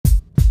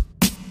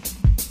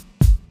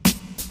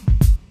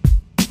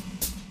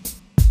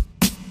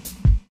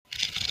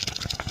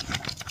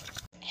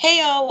Hey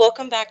y'all,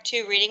 welcome back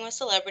to Reading with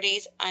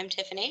Celebrities. I'm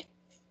Tiffany.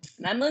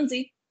 And I'm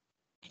Lindsay.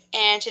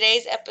 And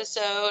today's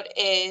episode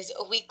is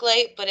a week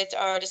late, but it's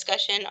our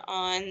discussion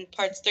on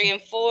parts 3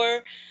 and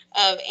 4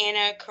 of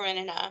Anna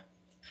Karenina.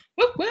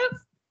 Whoop whoop.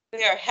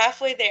 We are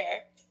halfway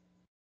there.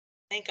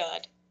 Thank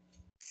God.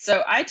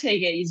 So I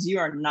take it you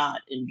are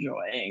not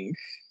enjoying.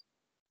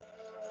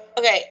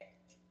 Okay,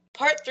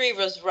 part 3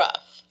 was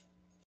rough.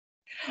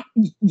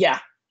 Yeah.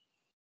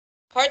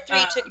 Part 3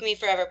 took me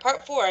forever.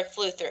 Part 4 I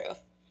flew through.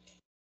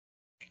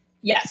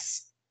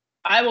 Yes,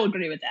 I will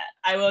agree with that.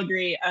 I will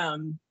agree.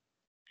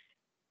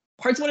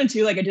 Parts 1 and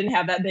 2, like I didn't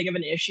have that big of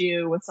an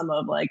issue with some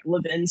of like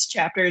Levin's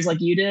chapters like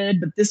you did,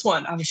 but this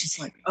one I was just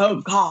like, oh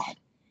God.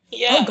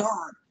 Yeah. Oh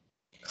God.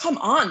 Come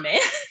on,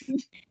 man.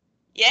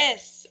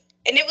 Yes.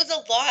 And it was a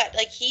lot.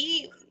 Like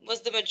he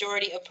was the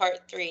majority of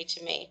part 3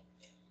 to me.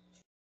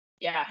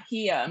 Yeah,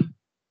 he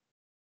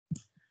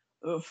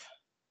oof.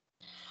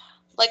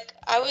 Like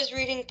I was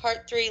reading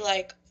part 3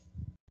 like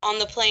on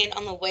the plane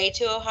on the way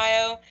to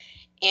Ohio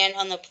and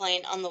on the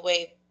plane on the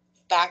way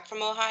back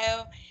from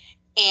Ohio,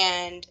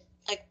 and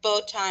like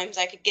both times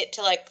I could get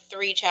to like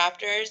 3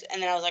 chapters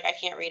and then I was like, I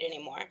can't read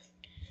anymore.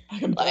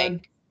 I'm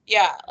done.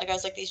 Yeah, like I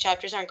was like, these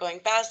chapters aren't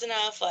going fast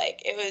enough.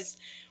 Like it was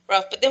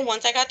rough. But then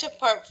once I got to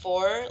part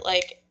 4,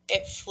 like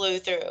it flew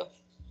through.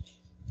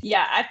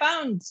 Yeah, I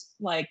found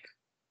like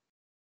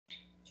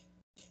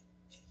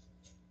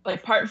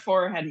part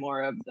 4 had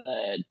more of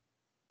the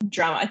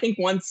drama. I think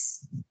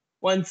once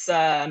what's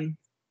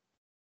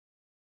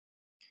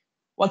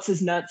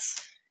his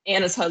nuts,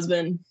 Anna's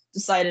husband,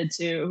 decided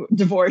to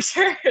divorce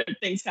her,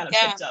 things kind of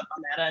picked up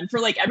on that end for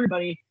like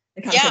everybody.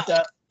 It kind of picked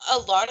up. A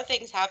lot of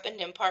things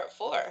happened in part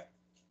 4.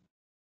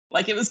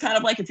 Like it was kind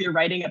of like if you're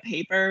writing a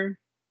paper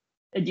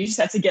and you just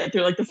have to get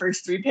through like the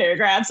first 3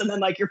 paragraphs and then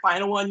like your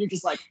final one you're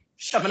just like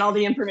shoving all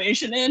the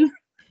information in.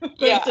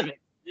 Yeah.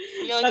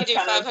 You only could do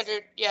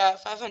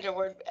 500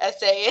 word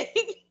essay.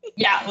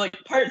 Yeah, like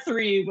part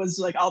 3 was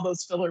like all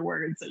those filler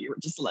words that you were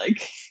just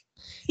like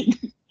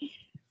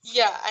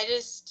yeah,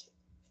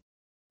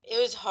 it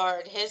was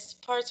hard. His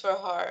parts were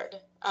hard.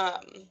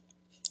 But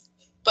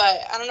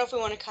I don't know if we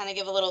want to kind of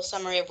give a little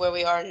summary of where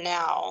we are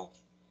now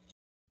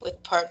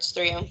with parts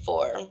 3 and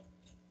 4.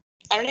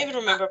 I don't even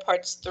remember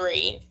parts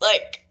 3.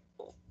 Like,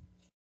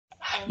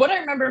 what I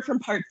remember from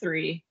part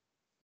 3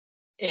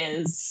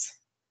 is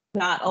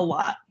not a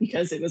lot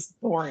because it was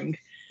boring.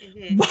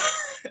 Mm-hmm.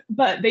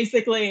 But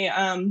basically,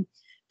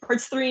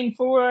 parts 3 and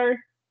 4,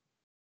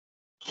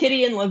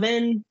 Kitty and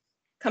Levin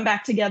come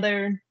back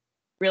together,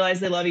 realize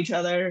they love each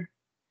other.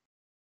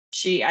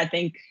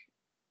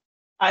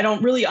 I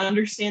don't really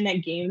understand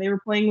that game they were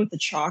playing with the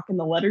chalk and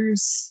the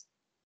letters.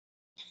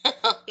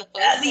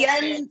 At the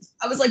end,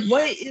 I was like,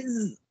 what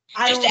is...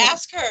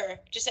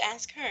 Just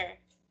ask her.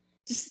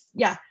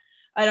 Yeah,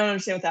 I don't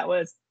understand what that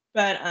was.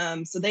 But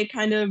so they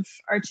kind of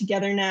are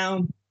together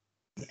now.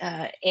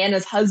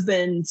 Anna's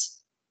husband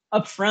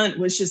up front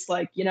was just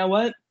like, you know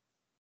what?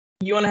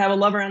 You want to have a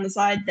lover on the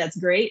side? That's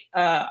great.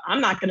 I'm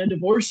not going to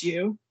divorce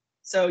you.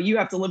 So you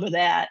have to live with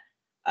that.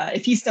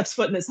 If he steps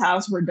foot in this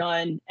house, we're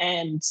done.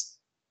 And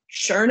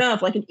sure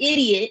enough, like an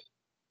idiot,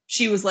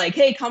 she was like,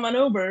 hey, come on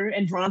over.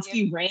 And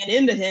Vronsky ran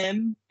into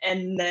him.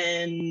 And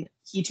then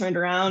he turned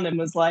around and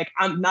was like,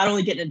 I'm not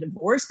only getting a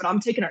divorce, but I'm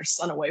taking our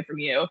son away from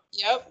you.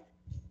 Yep.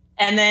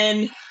 And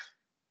then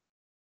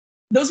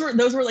those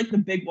were like the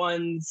big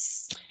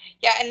ones.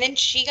 Yeah, and then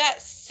she got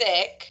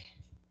sick.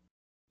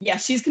 Yeah,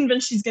 she's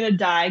convinced she's going to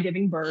die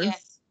giving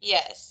birth.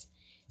 Yes.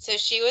 So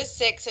she was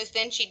sick. So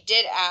then she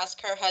did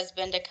ask her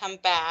husband to come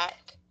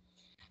back.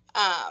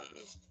 And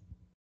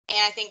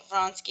I think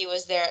Vronsky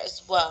was there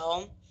as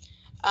well.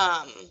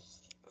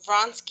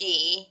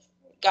 Vronsky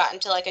got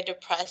into like a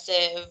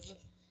depressive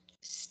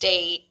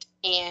state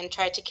and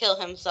tried to kill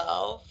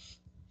himself.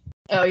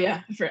 Oh,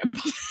 yeah.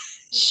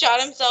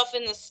 Shot himself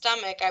in the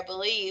stomach, I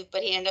believe,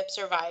 but he ended up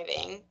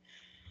surviving.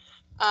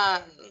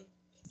 And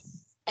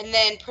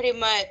then pretty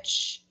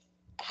much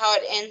how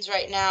it ends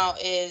right now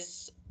is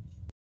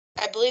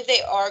I believe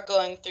they are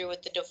going through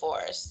with the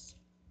divorce.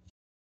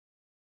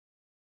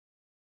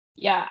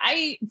 Yeah,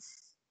 I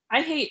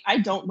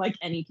don't like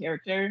any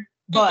character,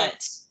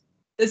 but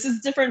this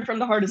is different from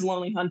the Heart is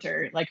Lonely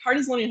Hunter. Like Heart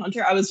is Lonely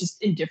Hunter, I was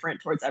just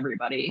indifferent towards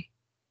everybody.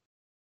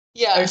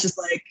 Yeah. I was just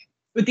like,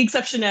 with the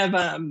exception of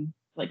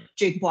like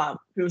Jake Blount,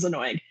 who was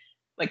annoying.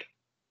 Like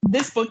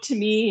this book to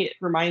me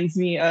reminds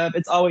me of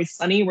It's Always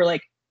Sunny, where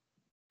like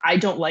I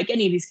don't like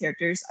any of these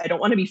characters. I don't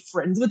want to be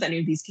friends with any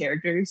of these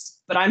characters,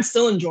 but I'm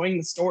still enjoying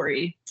the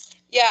story.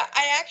 Yeah,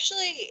 I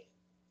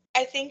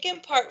think in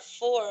part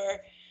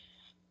 4,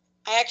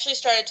 I actually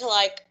started to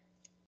like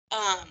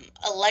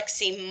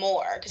Alexei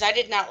more because I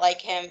did not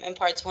like him in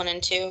parts 1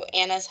 and 2,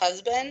 Anna's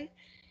husband.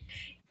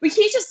 But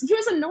he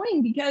was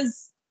annoying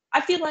because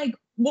I feel like,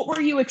 what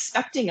were you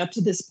expecting up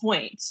to this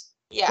point?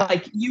 Yeah.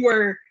 Like you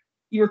were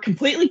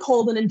completely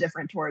cold and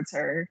indifferent towards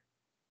her.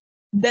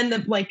 Then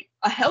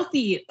a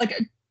healthy,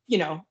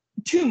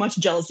 too much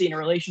jealousy in a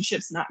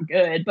relationship's not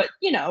good. But,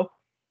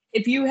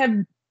 if you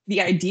have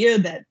the idea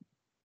that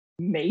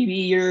maybe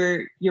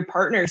your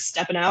partner's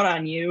stepping out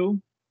on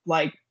you.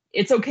 Like,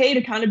 it's okay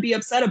to kind of be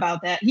upset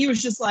about that. He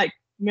was just like,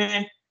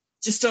 meh,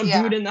 just don't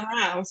do it in the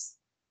house.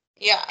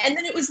 Yeah. And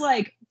then it was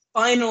like,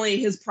 finally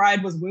his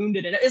pride was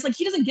wounded. And it's like,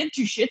 he doesn't give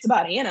two shits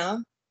about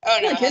Anna. Oh,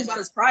 he no. like cares about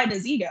his pride and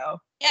his ego.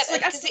 Yeah, so,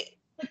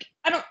 like,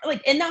 I don't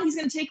like, and now he's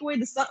gonna take away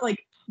the son.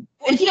 Like,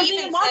 well, and he doesn't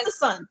even want the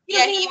son. He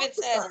even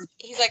says,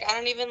 he's like, I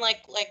don't even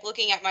like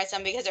looking at my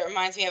son because it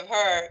reminds me of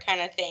her,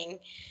 kind of thing.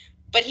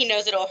 But he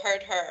knows it'll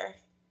hurt her,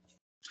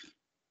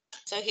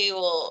 so he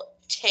will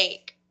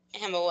take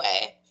him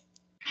away.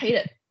 I hate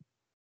it.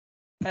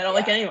 I don't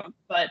like anyone.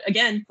 But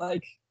again,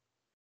 like,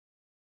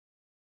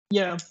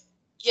 yeah,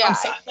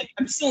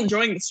 I'm still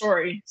enjoying the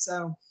story.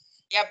 So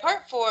yeah,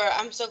 part 4,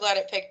 I'm so glad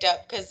it picked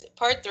up, because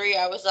part 3,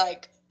 I was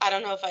like, I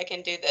don't know if I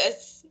can do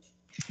this.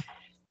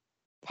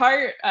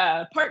 Part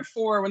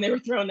 4, when they were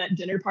throwing that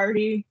dinner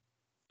party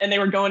and they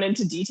were going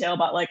into detail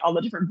about like all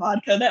the different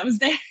vodka that was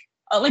there,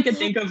 all I could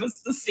think of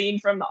was the scene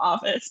from The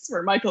Office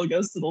where Michael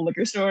goes to the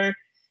liquor store and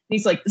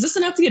he's like, is this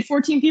enough to get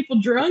 14 people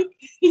drunk?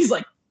 He's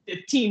like,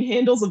 15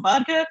 handles of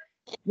vodka?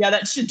 Yeah,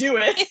 that should do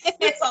it.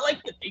 That's all I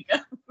could think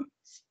of.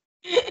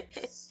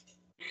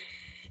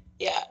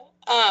 Yeah.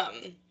 I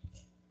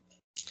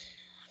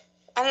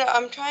don't know,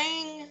 I'm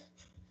trying.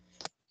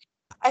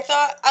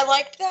 I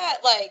liked that,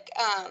 like,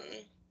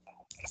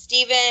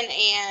 Steven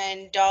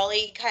and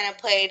Dolly kind of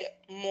played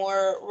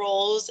more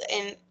roles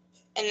in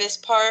this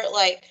part.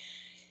 Like,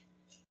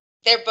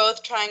 they're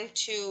both trying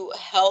to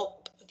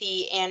help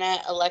the Anna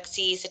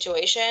Alexei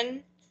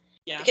situation.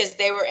 Yeah. Because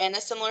they were in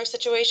a similar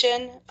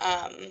situation.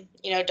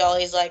 You know,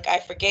 Dolly's like, I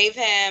forgave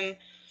him.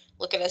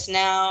 Look at us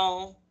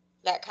now.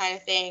 That kind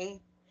of thing.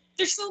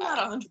 They're still not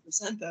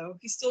 100% though.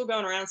 He's still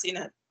going around seeing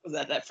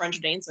that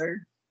French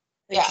dancer.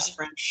 Yeah. Just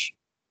French.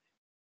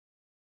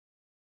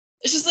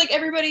 It's just like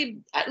everybody,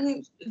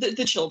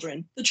 the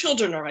children. The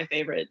children are my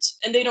favorite,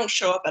 and they don't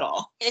show up at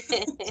all.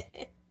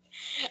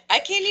 I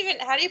can't even.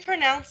 How do you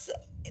pronounce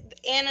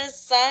Anna's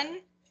son?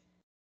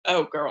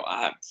 Oh, girl,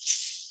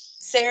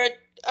 Sarah.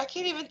 I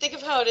can't even think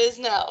of how it is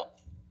now.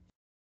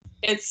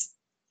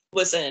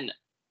 Listen,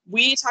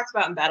 we talked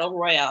about in Battle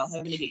Royale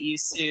having to get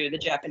used to the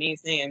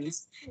Japanese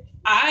names.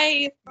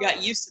 I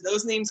got used to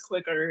those names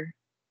quicker.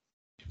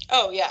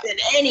 Oh yeah. Than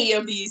any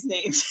of these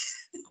names.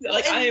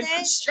 Like,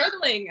 I'm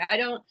struggling. I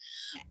don't.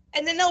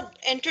 And then they'll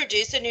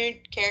introduce a new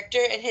character,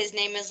 and his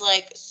name is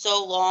like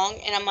so long,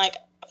 and I'm like,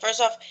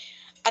 first off,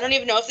 I don't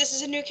even know if this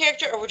is a new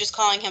character or we're just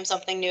calling him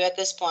something new at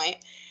this point.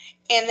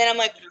 And then I'm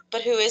like,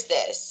 but who is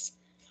this?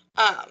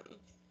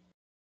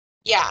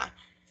 Yeah,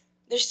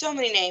 there's so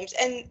many names,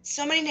 and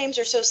so many names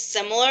are so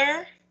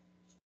similar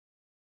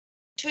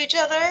to each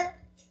other.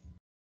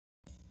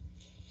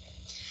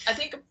 I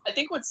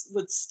think what's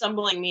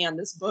stumbling me on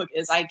this book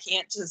is I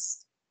can't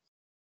just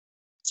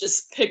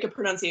pick a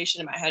pronunciation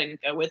in my head and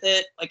go with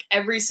it. Like,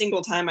 every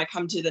single time I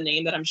come to the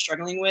name that I'm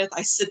struggling with,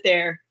 I sit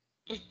there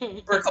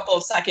for a couple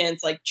of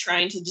seconds, like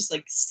trying to just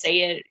like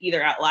say it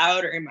either out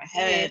loud or in my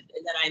head,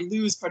 and then I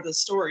lose part of the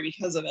story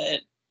because of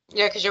it.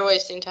 Yeah, because you're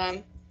wasting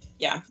time.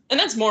 Yeah, and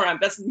that's more on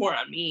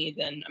me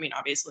than, I mean,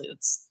 obviously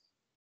it's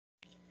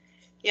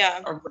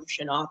a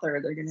Russian author.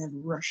 They're gonna have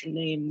Russian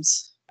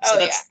names. So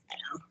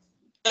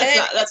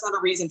that's not a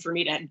reason for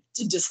me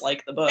to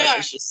dislike the book. No.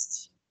 It's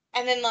just.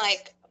 And then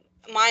like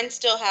mine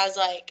still has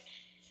like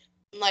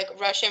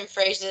Russian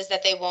phrases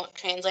that they won't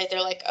translate. They're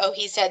like, oh,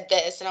 he said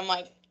this, and I'm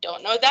like,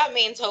 don't know what that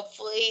means.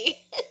 Hopefully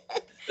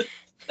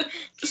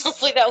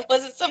that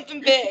wasn't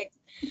something big.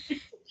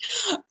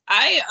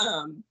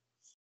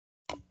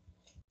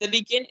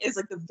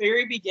 The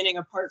very beginning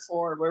of part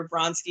 4 where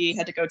Vronsky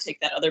had to go take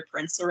that other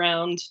prince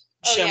around,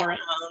 show him around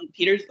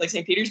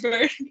St.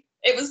 Petersburg.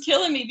 It was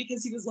killing me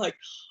because he was like,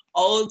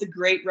 all of the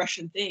great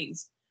Russian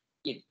things,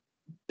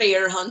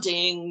 bear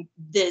hunting,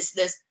 this,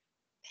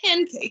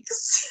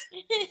 pancakes.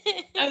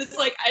 I was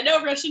like, I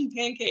know Russian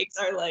pancakes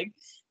are like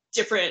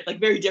different, like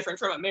very different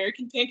from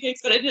American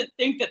pancakes, but I didn't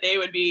think that they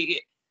would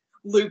be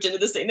looped into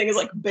the same thing as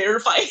like bear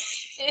fight.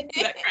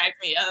 That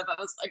cracked me up. I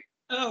was like,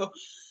 oh, I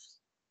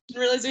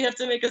didn't realize we have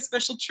to make a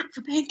special trip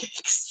for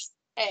pancakes.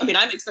 Hey, I mean,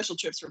 I make special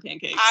trips for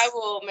pancakes. I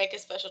will make a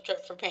special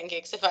trip for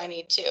pancakes if I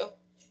need to.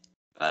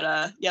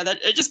 But yeah,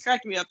 it just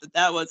cracked me up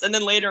that was. And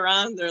then later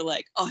on, they're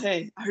like, oh,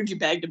 hey, I heard you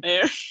bagged a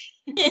bear.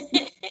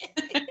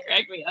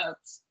 Cracked me up.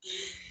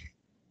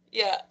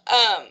 Yeah,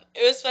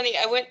 it was funny.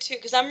 I went to,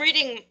 because I'm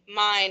reading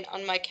mine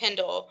on my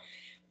Kindle,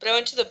 but I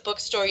went to the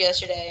bookstore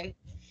yesterday,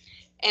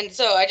 and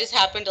so I just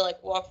happened to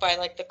like walk by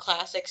like the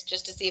classics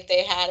just to see if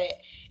they had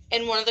it,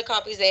 and one of the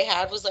copies they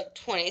had was like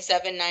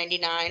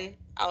 $27.99.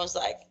 I was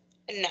like,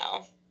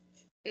 no,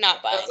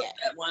 not buying it.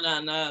 That one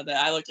on that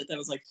I looked at that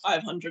was like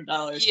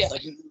 $500. Yeah.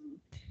 Like,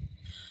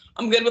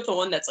 I'm good with the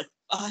one that's like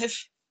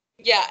 $5.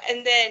 Yeah,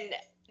 and then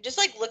just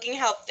like looking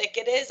how thick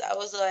it is, I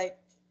was like,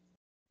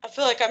 I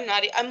feel like I'm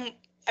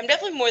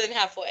definitely more than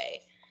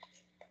halfway,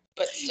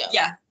 but still.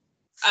 Yeah.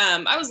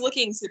 I was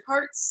looking, so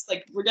parts,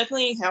 like, we're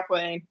definitely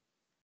halfway,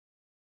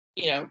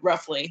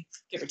 roughly,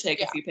 give or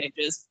take a few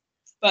pages.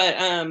 But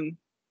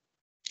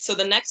So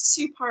the next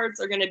two parts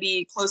are going to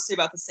be close to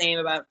about the same,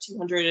 about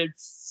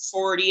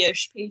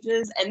 240-ish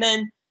pages. And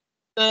then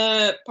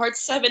the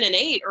parts 7 and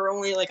 8 are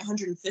only like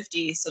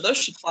 150, so those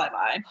should fly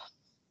by.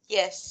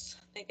 Yes,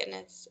 thank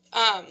goodness.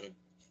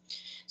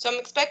 So I'm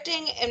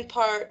expecting in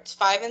parts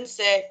 5 and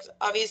 6,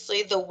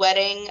 obviously the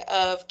wedding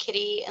of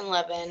Kitty and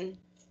Levin.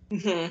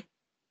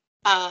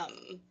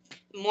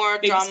 More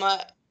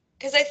drama,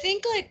 because I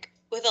think like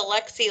with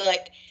Alexei,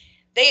 like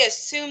they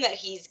assume that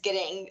he's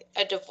getting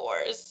a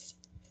divorce,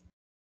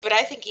 but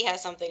I think he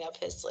has something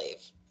up his sleeve.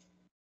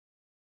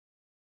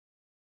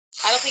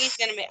 I don't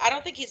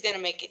think he's gonna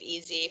make it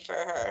easy for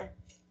her.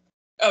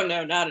 Oh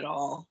no, not at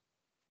all.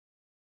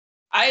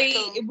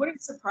 It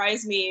wouldn't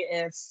surprise me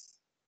if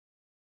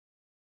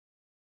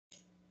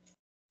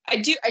I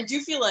do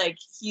feel like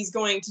he's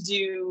going to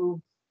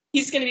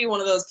be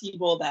one of those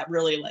people that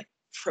really like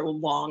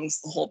prolongs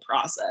the whole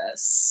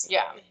process.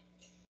 Yeah.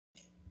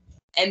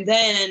 And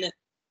then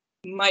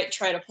might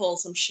try to pull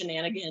some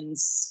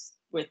shenanigans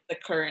with the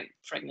current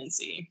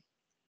pregnancy.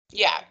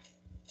 Yeah.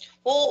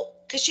 Well,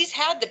 because she's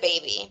had the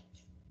baby.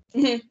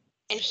 Mm-hmm.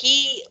 And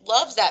he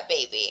loves that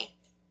baby.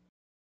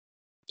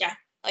 Yeah.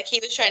 Like he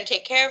was trying to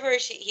take care of her.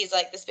 He's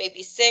like, this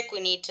baby's sick. We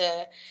need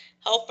to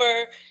help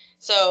her.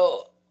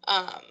 So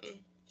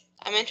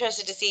I'm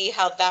interested to see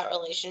how that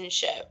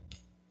relationship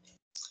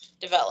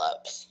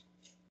develops.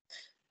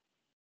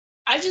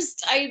 I'm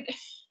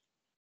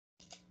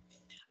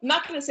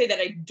not going to say that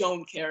I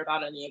don't care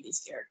about any of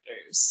these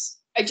characters.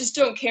 I just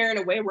don't care in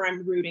a way where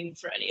I'm rooting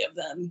for any of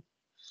them,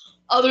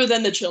 other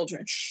than the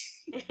children.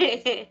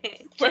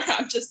 Where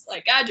I'm just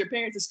like, God, your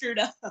parents are screwed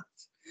up.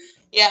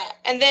 Yeah,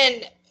 and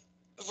then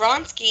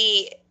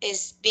Vronsky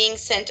is being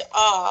sent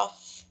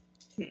off.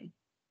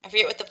 I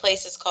forget what the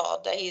place is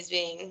called that he's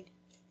being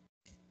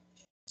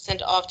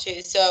sent off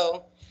to.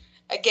 So,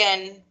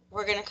 again,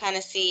 we're going to kind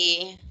of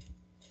see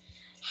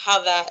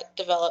how that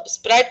develops.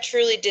 But I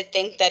truly did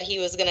think that he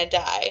was going to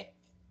die.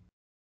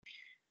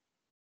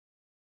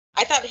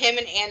 I thought him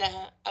and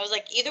Anna, I was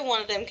like, either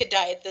one of them could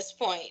die at this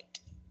point.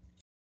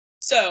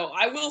 So,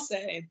 I will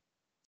say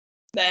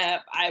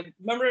that I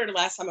remember the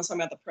last time I was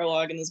talking about the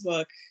prologue in this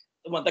book,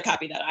 the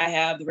copy that I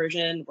have, the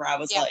version where I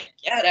was like,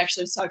 yeah, it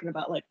actually was talking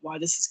about like why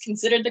this is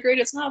considered the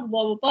greatest novel,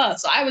 blah, blah, blah.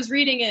 So I was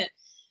reading it,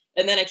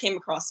 and then I came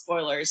across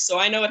spoilers. So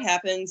I know what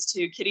happens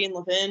to Kitty and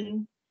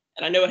Levin,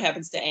 and I know what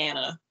happens to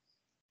Anna.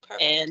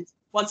 Perfect. And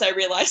once I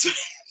realized what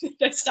happened,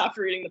 I stopped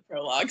reading the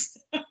prologues.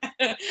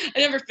 I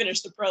never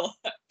finished the prologue,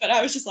 but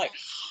I was just like,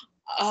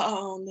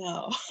 oh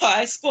no,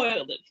 I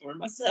spoiled it for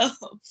myself.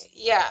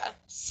 Yeah,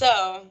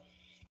 so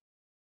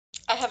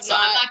I have so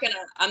not.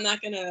 I'm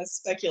not gonna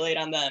speculate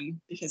on them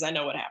because I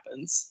know what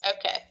happens.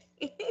 Okay.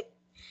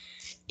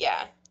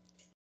 Yeah.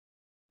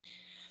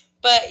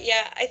 But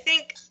yeah, I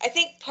think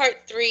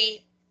part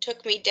 3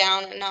 took me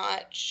down a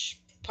notch.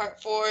 Part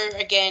 4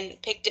 again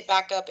picked it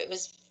back up. It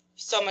was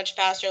so much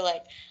faster.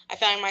 Like I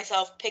found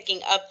myself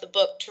picking up the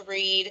book to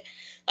read.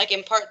 Like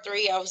in part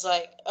 3, I was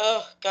like,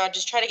 oh God,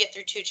 just try to get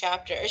through 2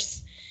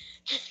 chapters,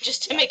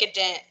 just to make a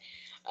dent.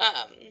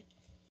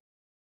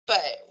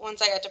 But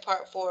once I got to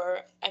part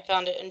 4, I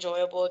found it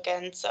enjoyable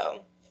again.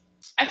 So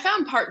I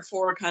found part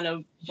 4 kind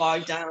of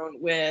bogged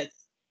down with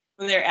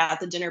when they're at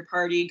the dinner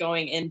party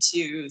going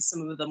into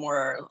some of the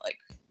more like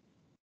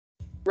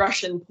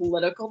Russian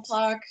political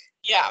talk.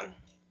 Yeah.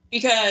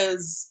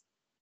 Because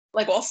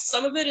like while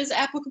some of it is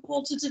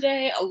applicable to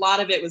today, a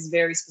lot of it was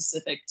very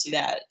specific to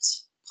that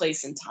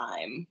place and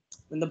time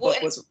when the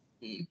book was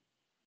written.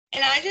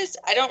 And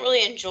I don't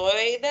really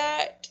enjoy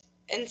that.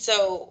 And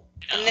so,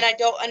 and then I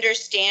don't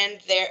understand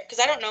because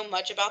I don't know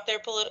much about their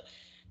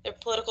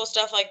political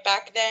stuff like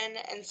back then.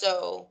 And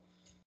so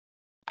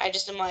I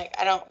just am like,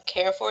 I don't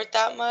care for it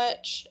that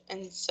much.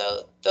 And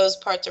so those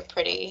parts are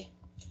pretty.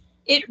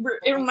 It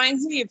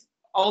reminds me of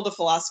all the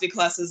philosophy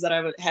classes that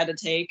I had to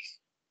take,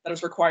 that I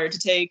was required to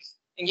take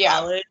in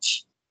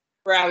college,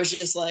 where I was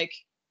just like,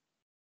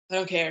 I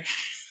don't care.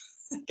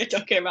 I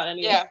don't care about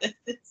any of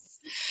this.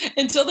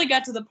 Until they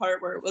got to the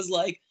part where it was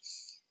like,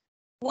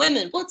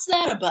 women, what's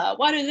that about?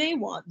 Why do they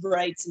want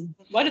rights? And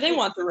why do they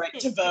want the right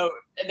to vote?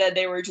 And then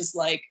they were just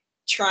like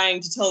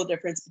trying to tell the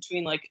difference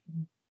between like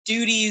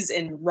duties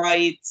and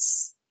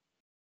rights.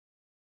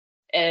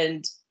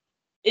 And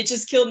it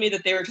just killed me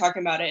that they were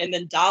talking about it. And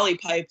then Dolly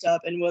piped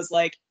up and was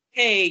like,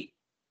 hey,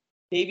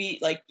 baby,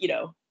 like, you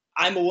know,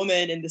 I'm a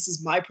woman and this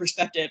is my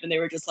perspective. And they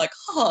were just like,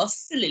 oh,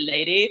 silly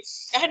lady.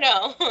 I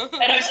know.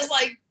 And I was just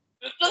like,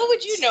 what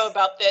would you know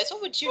about this?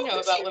 What would you know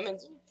about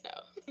women's?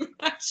 No.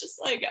 I was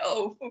just like,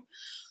 oh,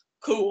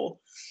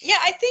 cool. Yeah,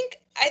 I think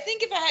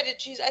if I had to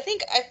choose, I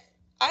think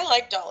I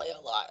like Dolly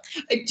a lot.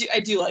 I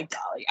do like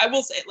Dolly. I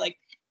will say, like,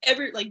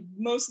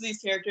 most of these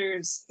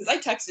characters, because I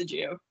texted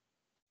you,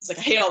 it's like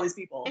I hate all these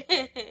people,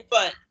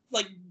 but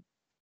like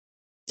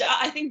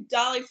I think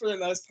Dolly for the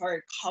most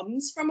part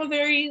comes from a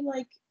very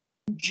like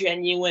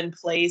genuine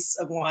place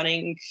of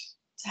wanting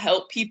to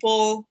help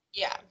people.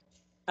 Yeah.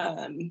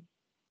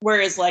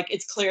 Whereas like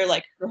it's clear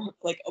like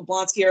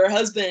Oblonsky, her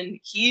husband,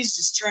 he's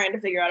just trying to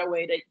figure out a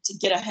way to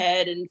get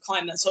ahead and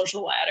climb that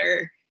social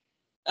ladder.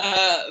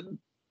 Um,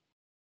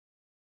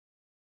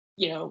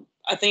 you know,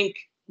 I think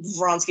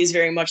Vronsky's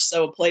very much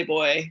so a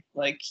playboy.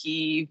 Like,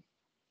 he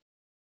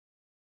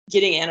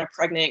getting Anna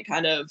pregnant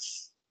kind of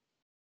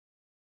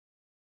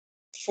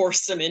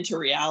forced him into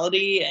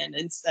reality, and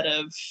instead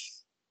of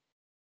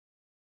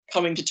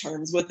coming to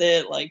terms with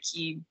it, like,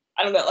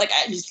 I don't know, like,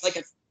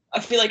 I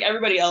feel like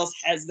everybody else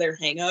has their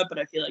hang up, but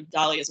I feel like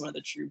Dolly is one of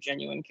the true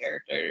genuine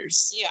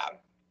characters. Yeah.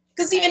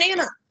 Because even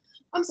Anna,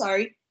 I'm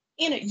sorry,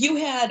 Anna, you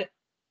had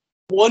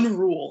one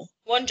rule.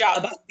 One job.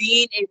 About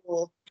being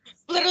able.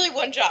 Literally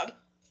one job.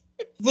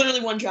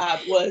 Literally one job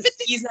was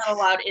he's not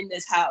allowed in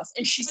this house.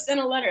 And she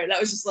sent a letter that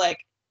was just like,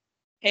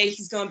 hey,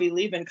 he's going to be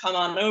leaving. Come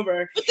on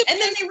over.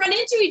 And then they run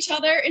into each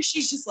other and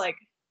she's just like,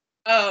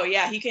 oh,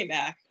 yeah, he came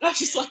back. And I was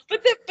just like.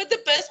 But the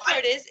best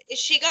part is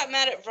she got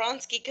mad at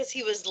Vronsky because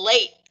he was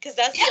late. Because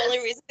that's the only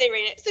reason they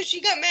ran it. So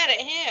she got mad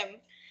at him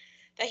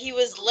that he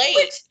was late.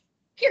 Which,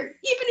 here,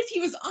 even if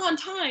he was on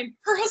time,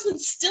 her husband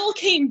still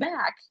came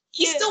back.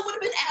 He still would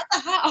have been at the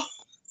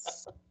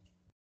house.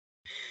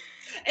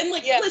 And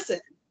like, listen,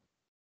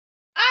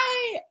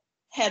 I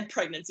had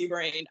pregnancy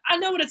brain. I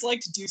know what it's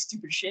like to do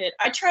stupid shit.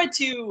 I tried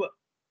to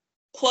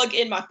plug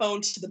in my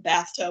phone to the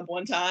bathtub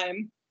one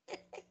time.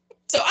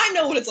 So I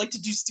know what it's like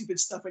to do stupid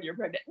stuff when you're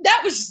pregnant.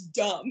 That was just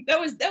dumb. That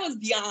was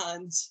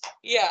beyond.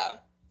 Yeah.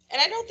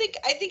 And I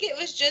think it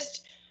was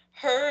just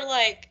her,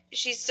 like,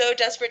 she's so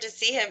desperate to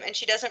see him and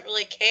she doesn't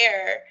really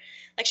care.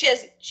 Like, she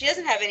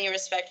doesn't have any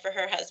respect for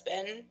her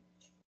husband.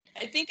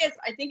 I think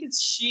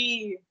it's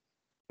she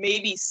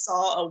maybe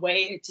saw a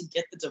way to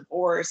get the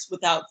divorce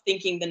without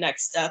thinking the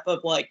next step of,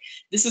 like,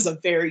 this is a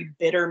very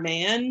bitter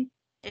man,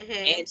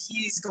 and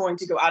he's going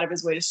to go out of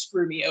his way to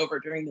screw me over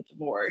during the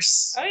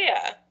divorce. Oh,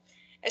 yeah.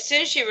 As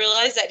soon as she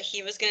realized that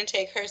he was going to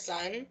take her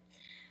son,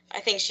 I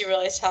think she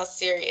realized how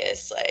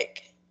serious,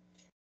 like,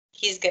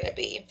 he's going to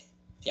be.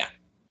 Yeah.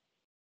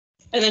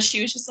 And then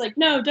she was just like,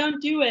 no, don't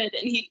do it.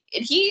 And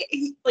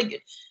he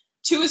like,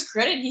 to his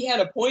credit, he had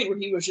a point where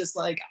he was just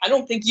like, I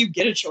don't think you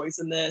get a choice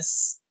in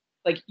this.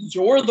 Like,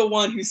 you're the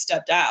one who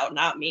stepped out,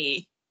 not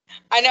me.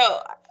 I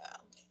know.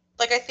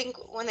 Like, I think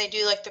when they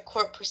do, like, the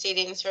court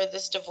proceedings for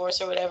this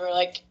divorce or whatever,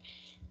 like,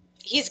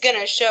 he's going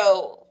to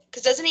show,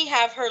 because doesn't he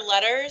have her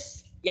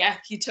letters? Yeah,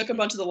 he took a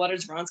bunch of the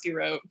letters Vronsky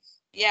wrote.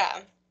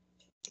 Yeah.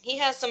 He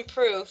has some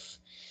proof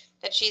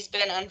that she's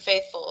been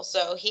unfaithful,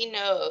 so he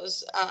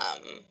knows.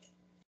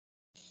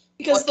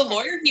 Because the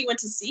lawyer he went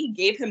to see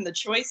gave him the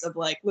choice of,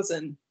 like,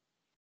 listen,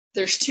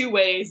 there's two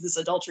ways this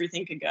adultery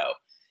thing could go.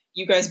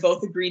 You guys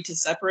both agreed to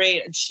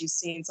separate and she's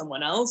seeing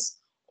someone else,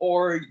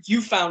 or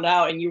you found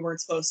out and you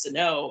weren't supposed to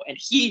know. And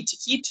he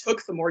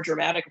took the more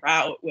dramatic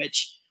route,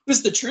 which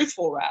was the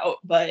truthful route,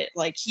 but,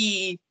 like,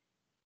 he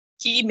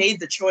made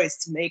the choice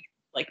to make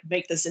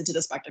this into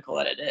the spectacle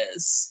that it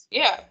is.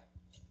 Yeah,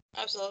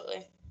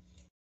 absolutely.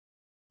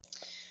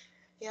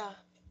 Yeah.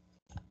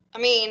 I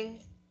mean,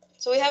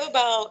 so we have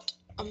about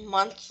a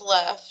month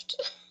left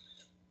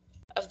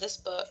of this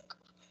book.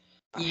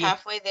 We're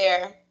halfway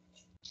there.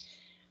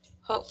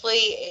 Hopefully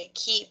it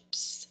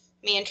keeps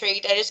me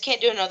intrigued. I just can't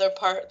do another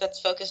part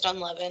that's focused on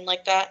Levin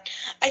like that.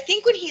 I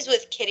think when he's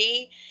with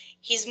Kitty,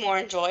 he's more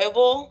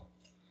enjoyable.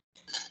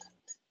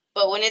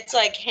 But when it's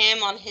like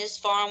him on his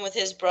farm with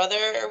his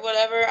brother or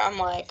whatever, I'm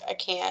like, I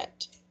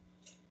can't.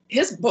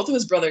 Both of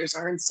his brothers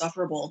are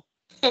insufferable.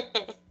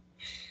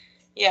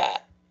 Yeah,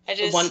 I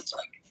just. One,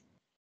 like,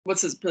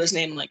 what's his brother's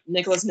name? Like,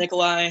 Nicholas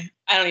Nikolai?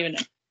 I don't even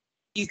know.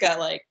 He's got,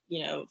 like,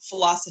 you know,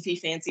 philosophy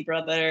fancy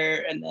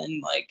brother, and then,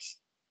 like,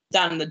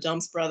 down in the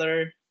dumps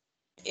brother.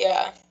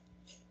 Yeah.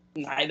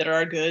 Neither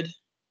are good.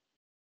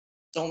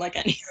 Don't like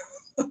any.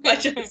 I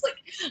just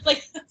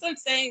like that's what I'm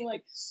saying.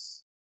 Like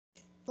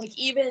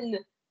even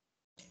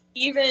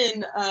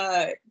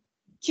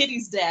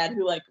Kitty's dad,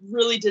 who, like,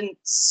 really didn't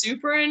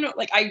super in.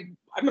 Like, I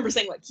remember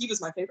saying, like, he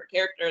was my favorite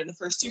character in the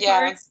first two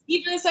parts.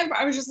 Even the second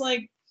part, I was just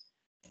like,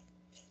 I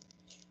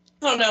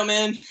don't know,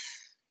 man.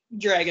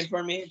 Dragging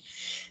for me.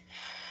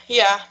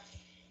 Yeah.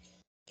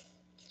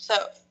 So,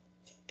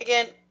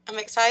 again, I'm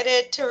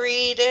excited to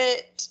read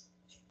it.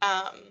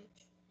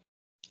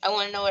 I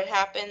want to know what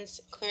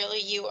happens. Clearly,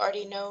 you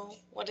already know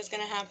what is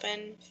going to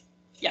happen.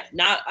 Yeah,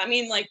 I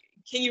mean, like,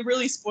 can you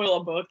really spoil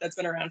a book that's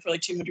been around for,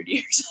 like, 200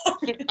 years? For,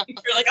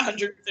 like,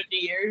 150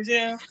 years, you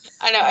know?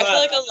 I know. I feel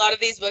like a lot of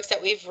these books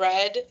that we've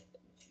read,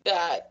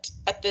 that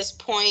at this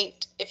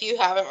point, if you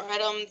haven't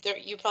read them,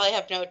 you probably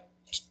have no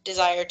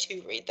desire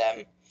to read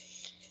them.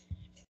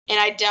 And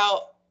I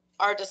doubt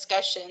our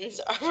discussions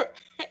are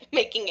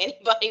making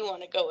anybody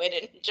want to go in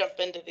and jump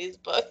into these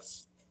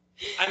books.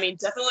 I mean,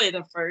 definitely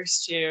the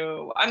first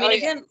two. I mean,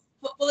 again,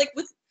 well, like,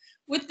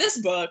 with this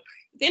book,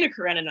 Anna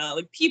Karenina,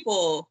 like,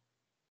 people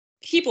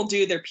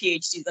do their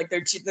PhDs, like,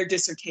 their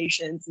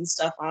dissertations and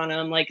stuff on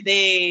them. Like,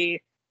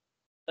 they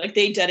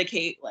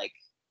dedicate, like,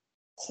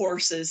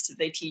 courses that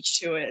they teach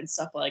to it and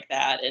stuff like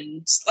that.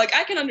 And, like,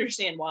 I can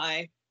understand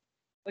why.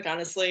 Like,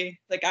 honestly,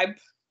 like,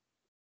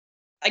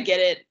 I get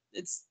it.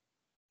 It's,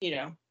 you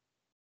know,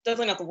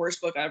 definitely not the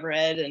worst book I've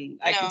read, and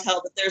I can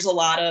tell that there's a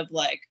lot of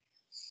like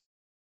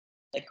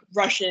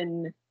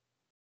Russian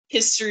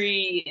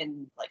history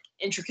and like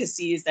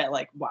intricacies that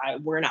like why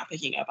we're not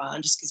picking up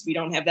on just because we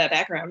don't have that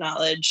background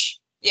knowledge.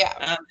 Yeah.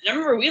 I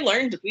remember we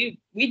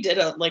did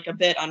a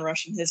bit on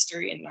Russian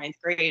history in 9th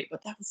grade,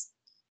 but that was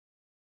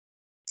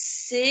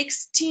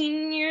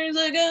 16 years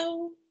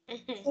ago, a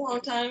long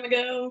time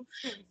ago.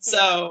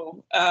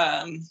 So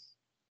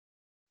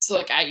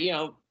like I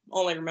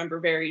only remember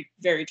very,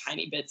 very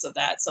tiny bits of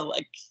that. So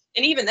like,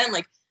 and even then,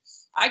 like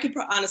I could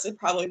honestly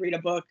probably read a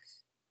book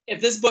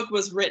if this book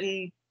was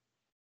written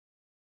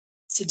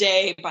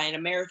today by an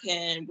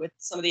American with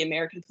some of the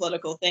American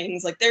political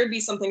things. Like there'd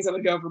be some things that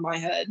would go over my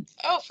head.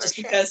 Oh, for just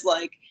sure. because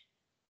like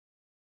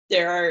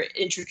there are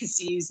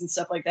intricacies and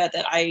stuff like that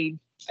that I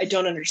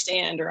don't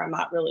understand or I'm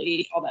not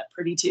really all that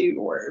privy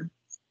to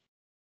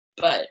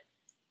but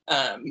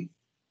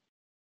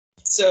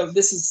so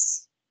this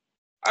is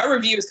our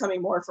review is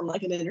coming more from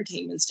like an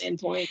entertainment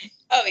standpoint.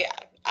 Oh yeah.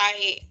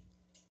 I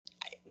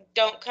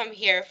don't come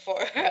here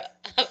for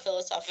a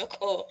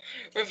philosophical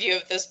review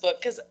of this book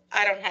because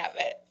I don't have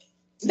it.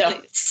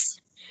 No.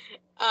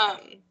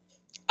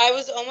 I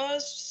was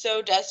almost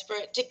so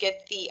desperate to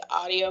get the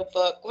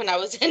audiobook when I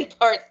was in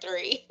part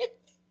 3.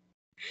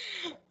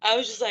 I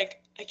was just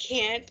like, I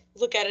can't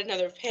look at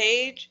another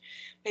page.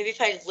 Maybe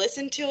if I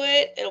listen to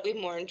it, it'll be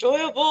more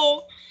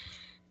enjoyable.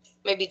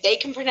 Maybe they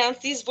can pronounce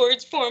these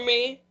words for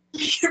me.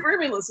 We're going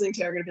to be listening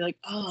to it, are going to be like,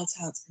 oh, that's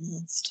how it's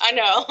pronounced. I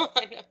know.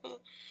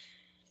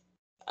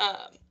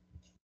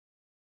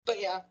 But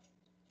yeah,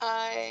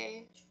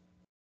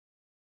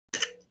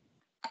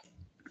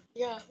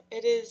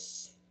 it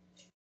is.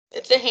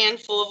 It's a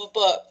handful of a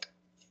book.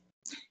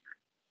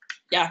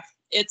 Yeah,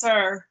 it's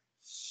our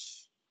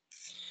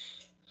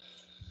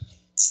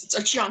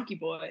chunky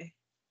boy.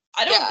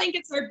 I don't think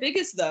it's our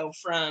biggest though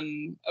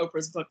from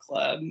Oprah's book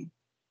club.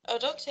 Oh,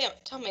 don't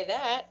tell me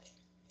that.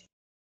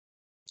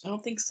 I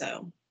don't think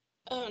so.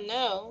 Oh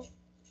no.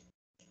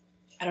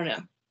 I don't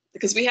know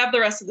because we have the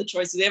rest of the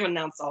choices. We haven't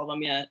announced all of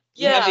them yet.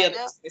 We Yeah. have the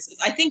other choices.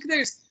 I think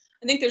there's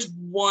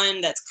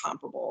one that's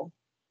comparable.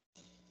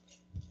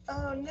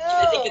 Oh no.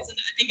 I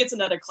think it's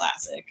another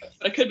classic, but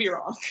I could be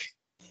wrong.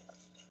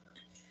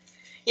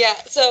 Yeah,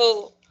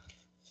 so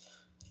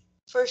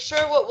for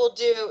sure what we'll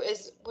do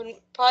is when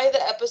probably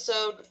the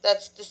episode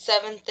that's the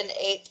 7th and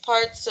 8th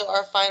parts, so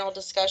our final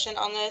discussion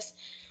on this,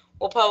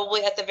 we'll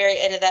probably at the very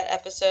end of that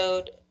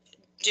episode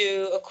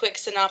do a quick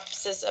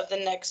synopsis of the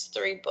next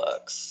 3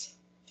 books.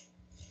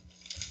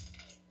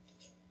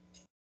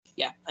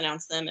 Yeah,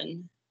 announce them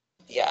and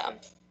yeah.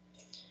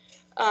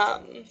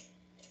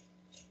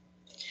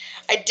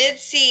 I did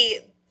see,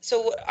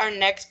 so our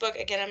next book,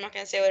 again, I'm not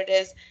going to say what it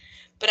is,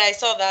 but I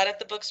saw that at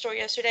the bookstore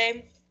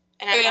yesterday,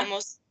 and I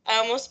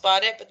almost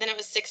bought it, but then it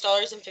was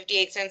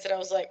 $6.58, and I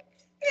was like,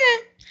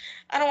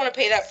 I don't want to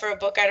pay that for a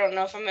book I don't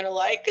know if I'm going to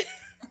like.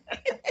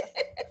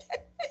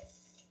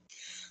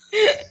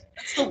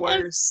 That's the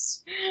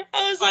worst.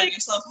 I was Find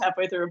yourself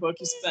halfway through a book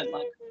you spent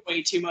like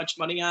way too much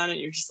money on, and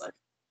you're just like,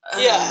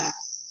 yeah.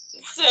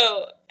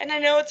 So, and I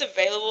know it's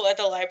available at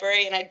the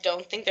library, and I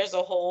don't think there's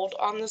a hold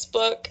on this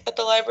book at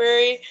the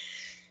library.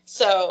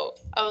 So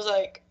I was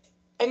like,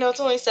 I know it's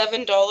only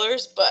 $7,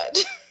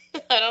 but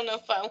I don't know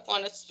if I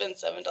want to spend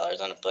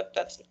 $7 on a book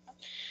that's not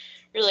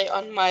really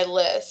on my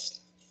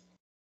list.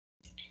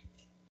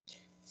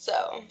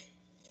 So,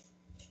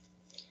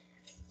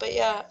 but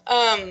yeah,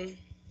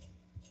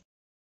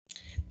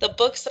 the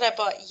books that I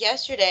bought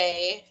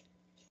yesterday,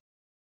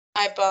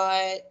 I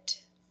bought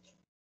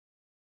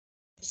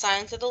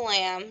Silence of the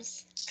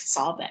Lambs. I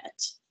saw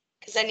that.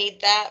 Because I need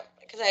that,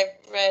 because I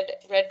read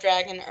Red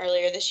Dragon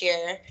earlier this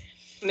year.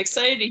 I'm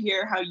excited to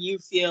hear how you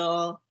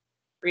feel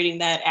reading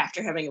that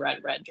after having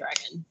read Red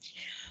Dragon.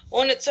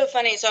 Well, and it's so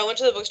funny. So I went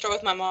to the bookstore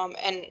with my mom,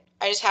 and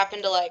I just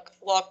happened to like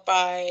walk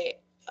by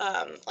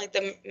like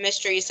the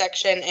mystery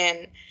section,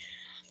 and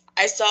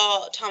I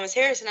saw Thomas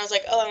Harris, and I was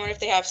like, oh, I wonder if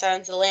they have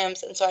Silence of the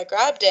Lambs. And so I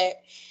grabbed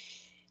it.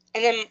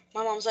 And then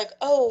my mom was like,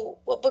 oh,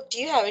 what book do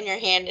you have in your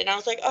hand? And I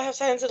was like, oh, I have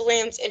Silence of the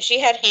Lambs. And she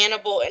had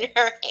Hannibal in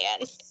her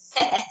hand.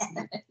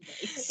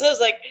 So I was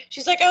like,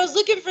 she's like, I was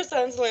looking for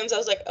Silence of the Lambs. I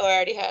was like, oh, I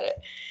already had it.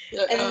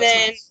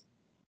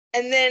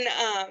 And then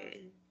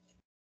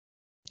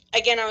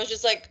again, I was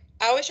just like,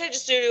 I always try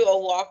just to do a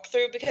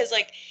walkthrough because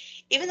like,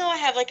 even though I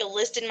have like a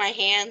list in my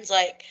hands,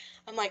 like,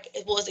 I'm like,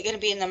 well, is it going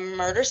to be in the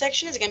murder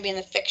section? Is it going to be in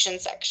the fiction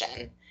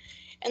section?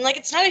 And like,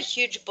 it's not a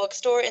huge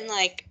bookstore, and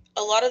like,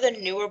 a lot of the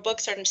newer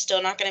books are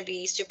still not going to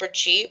be super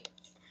cheap.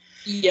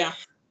 Yeah.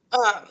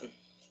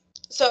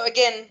 So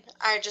again,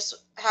 I just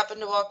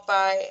happened to walk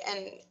by,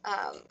 and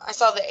I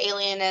saw The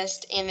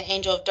Alienist and The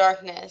Angel of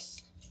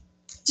Darkness.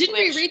 Didn't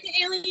we read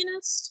The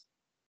Alienist?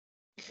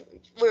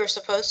 We were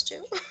supposed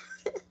to.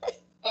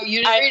 Oh, you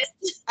didn't read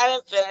it? I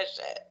didn't finish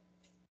it.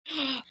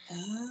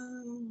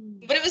 Oh.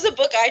 But it was a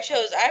book I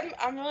chose.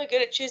 I'm really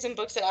good at choosing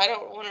books that I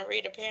don't want to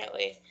read,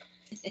 apparently.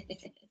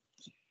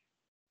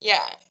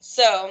 Yeah,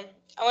 so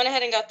I went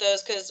ahead and got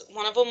those because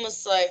one of them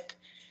was like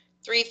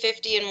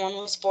 $3.50 and one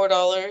was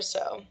 $4.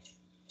 So,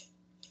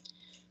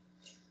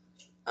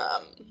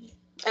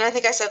 and I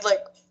think I said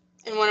like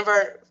in one of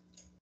our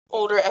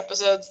older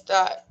episodes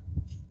that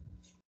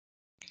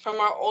from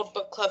our old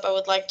book club, I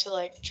would like to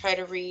like try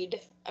to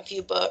read a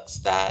few books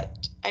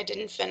that I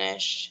didn't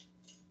finish.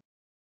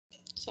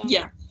 So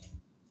Yeah.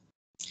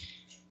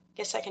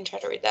 guess I can try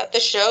to read that. The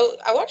show,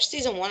 I watched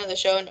season 1 of the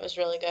show and it was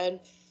really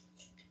good.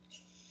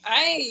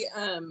 I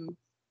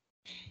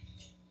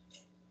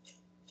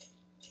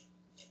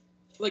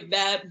like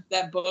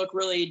that book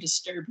really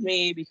disturbed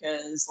me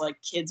because like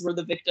kids were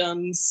the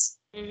victims.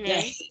 Mm-hmm. And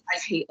I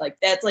hate like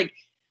that's like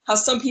how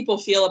some people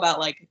feel about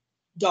like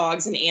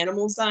dogs and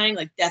animals dying.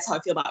 Like that's how I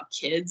feel about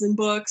kids in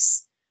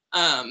books.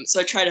 So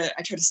I try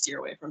to steer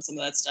away from some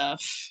of that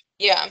stuff.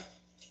 Yeah.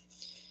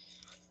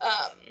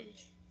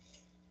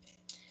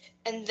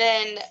 And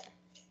then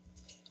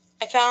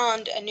I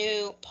found a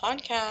new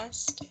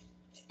podcast.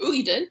 Ooh,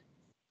 you did?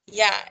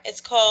 Yeah, it's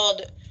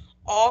called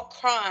All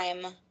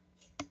Crime,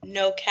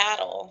 No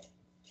Cattle.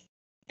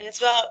 And it's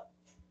about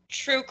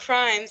true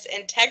crimes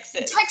in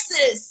Texas.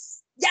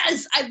 Texas!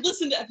 Yes! I've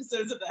listened to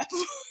episodes of that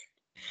before.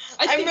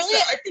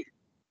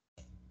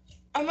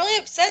 I'm really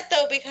upset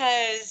though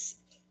because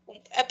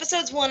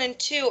episodes 1 and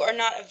 2 are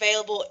not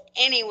available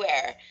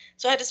anywhere.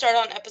 So I had to start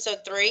on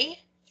episode 3.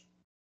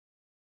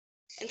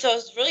 And so I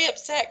was really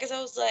upset because I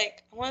was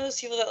like, I'm one of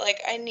those people that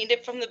like I need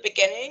it from the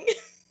beginning.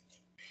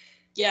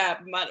 Yeah,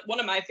 one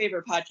of my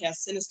favorite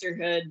podcasts,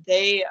 Sinisterhood,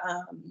 they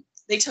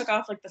took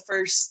off like the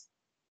first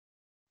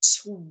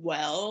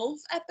 12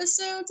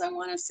 episodes, I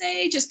want to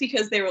say, just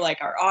because they were like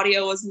our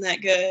audio wasn't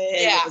that good.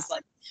 Yeah. It was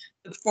like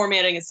the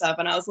formatting and stuff.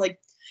 And I was like,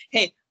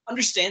 hey,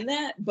 understand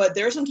that, but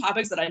there are some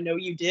topics that I know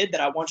you did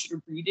that I want you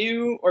to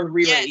redo or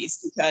re-release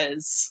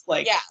because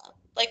like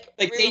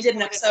they did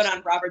an episode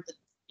on Robert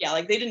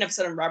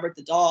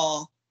the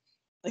Doll,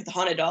 like the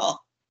haunted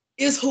doll.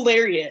 It was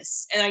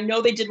hilarious. And I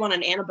know they did one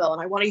on Annabelle,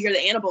 and I want to hear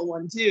the Annabelle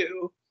one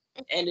too.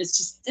 And it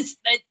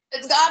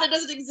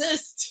doesn't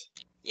exist.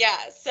 Yeah,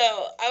 so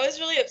I was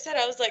really upset.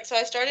 I was like, so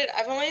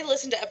I've only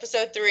listened to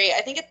episode 3.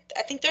 I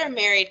think they're a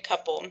married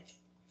couple.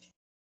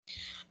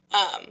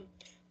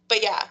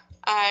 But yeah,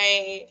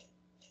 I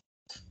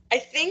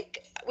think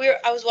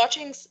I was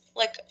watching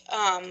like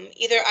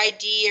either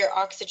ID or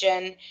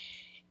Oxygen,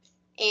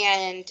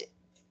 and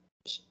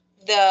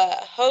the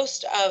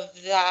host of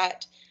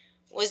that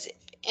was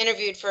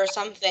interviewed for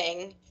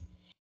something,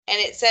 and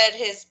it said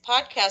his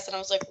podcast, and I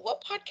was like,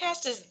 what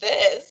podcast is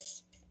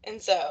this?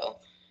 And so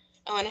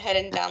I went ahead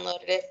and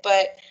downloaded it,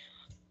 but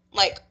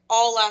like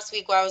all last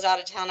week while I was out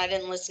of town, I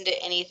didn't listen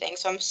to anything,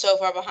 so I'm so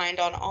far behind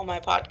on all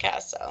my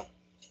podcasts. So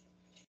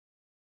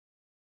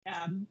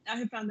yeah, I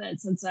have found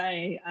that since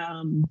I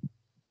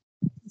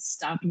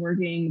stopped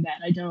working that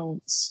I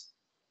don't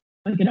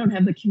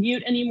have the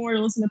commute anymore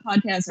to listen to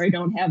podcasts, or I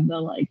don't have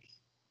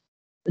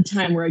the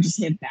time where I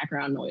just have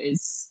background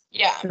noise.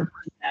 Yeah. For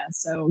podcasts.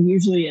 So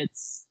usually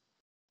it's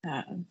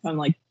if I'm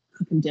like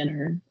cooking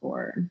dinner,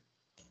 or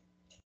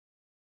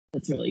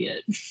that's really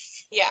it.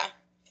 Yeah.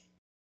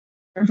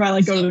 Or if I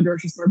like go to the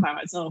grocery store by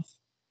myself.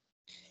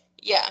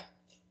 Yeah.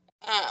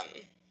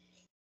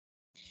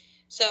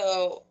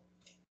 So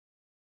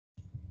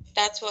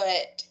that's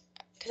what,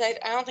 because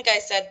I don't think I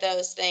said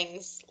those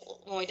things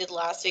when we did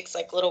last week's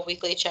like little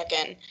weekly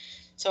check-in.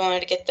 So I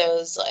wanted to get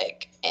those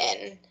like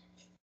in.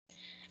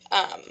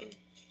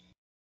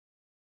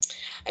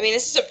 I mean,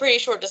 this is a pretty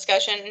short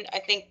discussion, I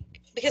think,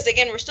 because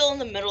again, we're still in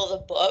the middle of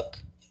the book.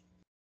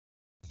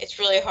 It's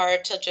really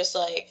hard to just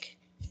like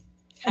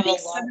have a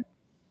long.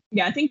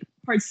 I think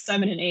parts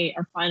 7 and 8,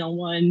 our final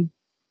one,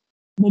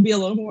 will be a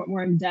little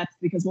more in depth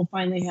because we'll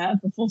finally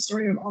have the full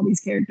story of all these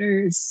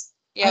characters.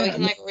 Yeah, we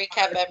can like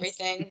recap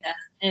everything.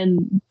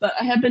 But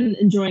I have been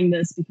enjoying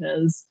this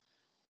because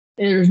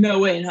there's no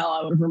way in hell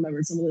I would have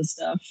remembered some of this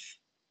stuff.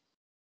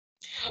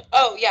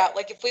 Oh yeah,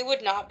 like if we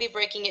would not be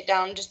breaking it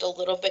down just a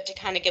little bit to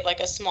kind of give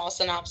like a small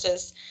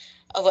synopsis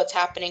of what's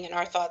happening in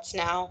our thoughts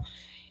now,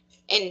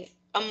 in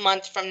a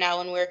month from now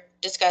when we're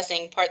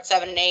discussing part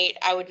 7 and 8,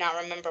 I would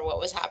not remember what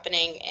was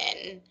happening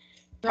in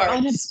parts. I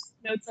have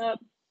notes up.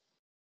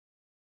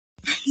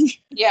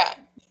 Yeah.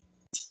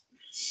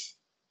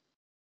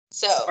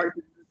 So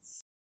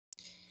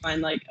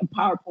find like a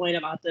PowerPoint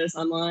about this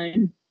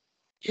online,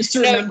 just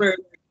to remember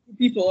who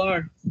people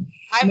are.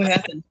 What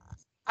happened?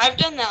 I've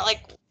done that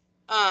like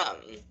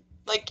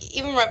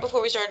even right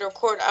before we started to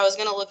record, I was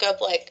gonna look up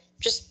like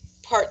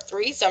just part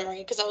 3 summary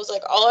because I was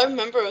like, all I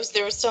remember was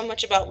there was so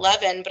much about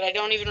Levin, but I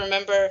don't even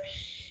remember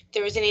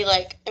there was any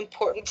like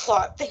important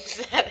plot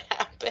things that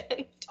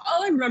happened.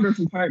 All I remember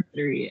from part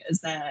 3 is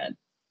that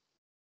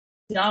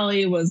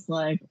Dolly was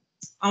like,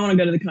 I want to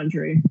go to the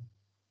country.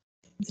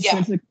 So she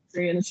went to the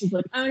country, and then she's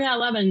like, oh yeah,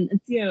 Levin,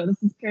 it's you.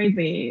 This is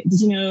crazy.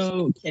 Did you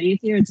know Kitty's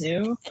here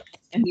too?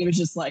 And he was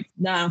just like,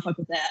 nah, I don't fuck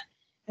with that.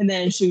 And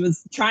then she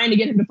was trying to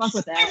get him to fuck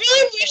with that. I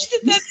really wish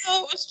that's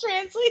how it was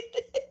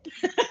translated.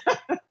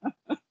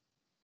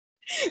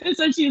 And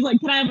so she was like,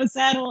 can I have a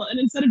saddle? And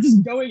instead of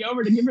just going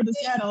over to give her the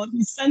saddle,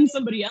 he sends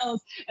somebody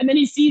else. And then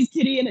he sees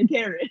Kitty in a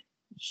carriage.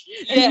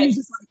 And he's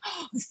just like,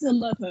 oh, I still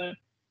love her.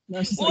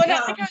 Well, like,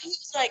 I he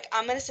was like,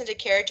 I'm going to send a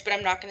carriage, but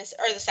I'm not going to,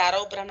 or the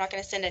saddle, but I'm not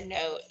going to send a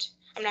note.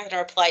 I'm not going to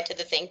reply to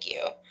the thank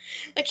you.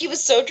 Like, he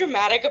was so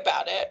dramatic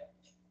about it.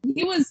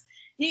 he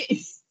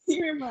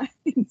reminds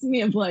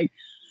me of like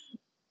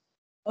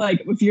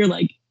if you're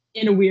like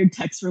in a weird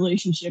text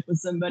relationship with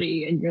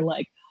somebody and you're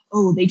like,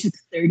 oh, they took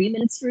 30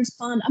 minutes to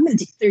respond. I'm gonna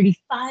take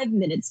 35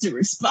 minutes to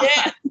respond.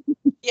 Yeah.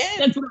 Yeah.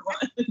 That's what it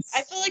was.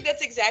 I feel like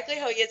that's exactly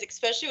how he is,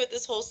 especially with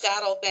this whole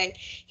saddle thing.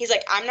 He's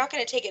like, I'm not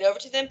going to take it over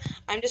to them.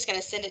 I'm just going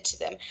to send it to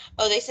them.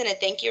 Oh, they sent a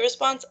thank you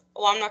response?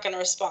 Well, I'm not going to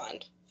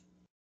respond.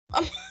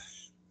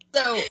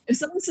 So if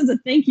someone sends a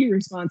thank you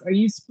response, are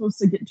you supposed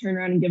to turn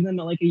around and give them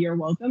a you're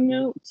welcome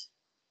note?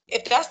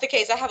 If that's the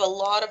case, I have a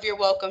lot of your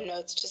welcome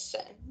notes to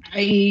send.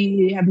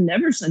 I have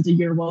never sent a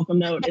you're welcome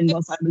note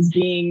unless I was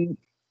being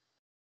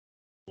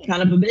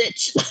kind of a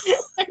bitch.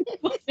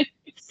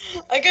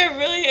 Like, I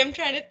really am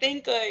trying to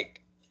think,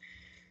 like,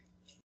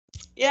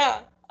 yeah,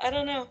 I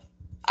don't know.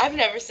 I've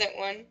never sent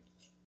one.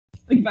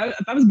 Like,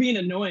 if I was being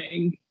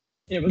annoying,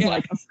 it was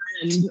like a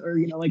friend or,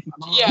 like my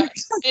mom. Yeah,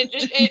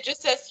 it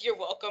just says you're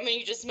welcome and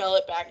you just mail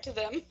it back to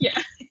them.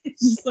 Yeah,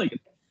 it's just like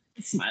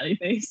a smiley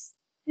face.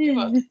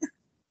 Yeah,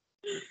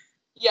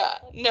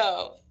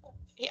 no.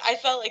 I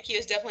felt like he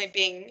was definitely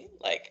being,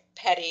 like,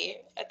 petty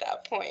at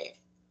that point.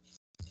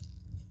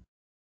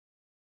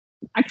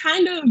 I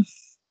kind of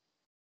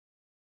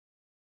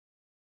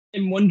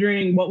am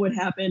wondering what would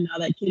happen now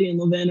that Kitty and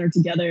Levin are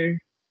together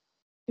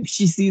if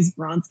she sees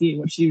Bronski,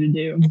 what she would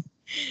do.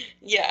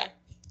 Yeah.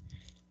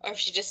 Or if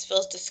she just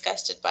feels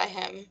disgusted by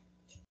him.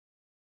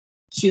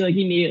 She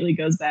immediately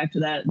goes back to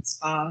that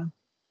spa.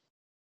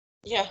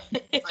 Yeah.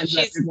 Finds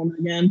that weird woman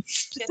again.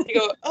 She has to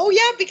go, oh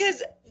yeah,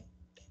 because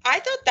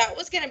I thought that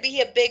was going to be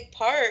a big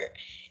part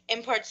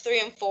in parts 3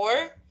 and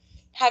 4.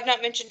 Have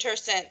not mentioned her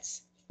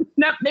since.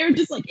 No, they were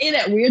just like, hey,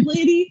 that weird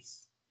lady.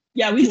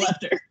 Yeah, we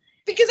left her.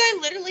 Because I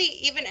literally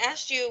even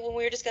asked you when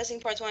we were discussing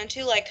parts 1 and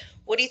 2, like,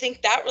 what do you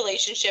think that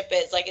relationship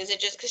is? Like, is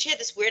it just because she had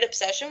this weird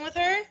obsession with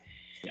her?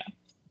 Yeah.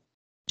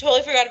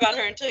 Totally forgot about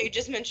her until you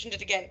just mentioned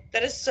it again.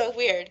 That is so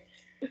weird.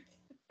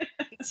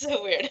 It's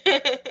so weird.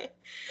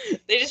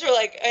 They just were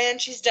like,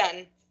 and she's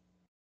done.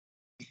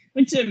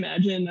 Like to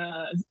imagine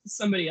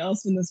somebody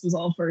else when this was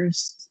all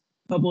first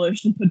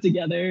published and put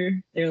together,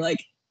 they're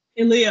like,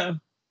 hey, Leo,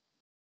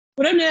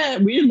 what happened to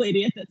that weird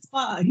lady at that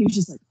spa? And he was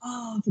just like,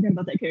 oh, I forgot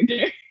about that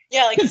character.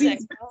 Yeah, like he's like,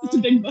 such a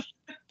big butt.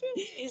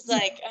 He's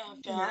like, oh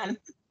god,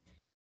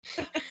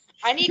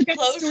 I need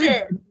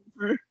closure.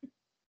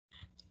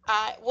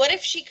 What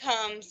if she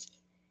comes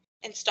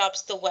and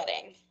stops the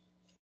wedding?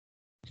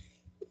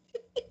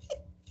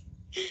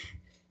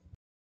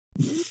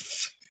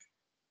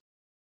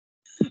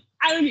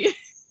 I don't even.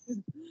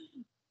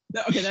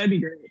 Okay, that'd be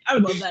great. I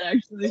would love that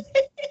actually.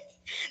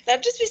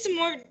 That'd just be some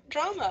more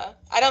drama.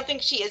 I don't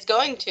think she is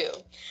going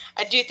to.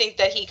 I do think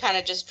that he kind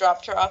of just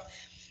dropped her off.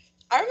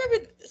 I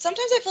remember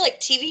sometimes I feel like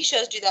TV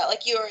shows do that.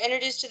 Like you are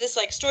introduced to this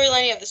like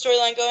storyline, you have the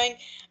storyline going, and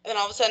then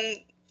all of a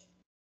sudden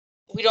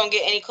we don't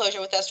get any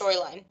closure with that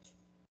storyline.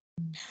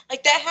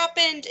 Like that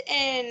happened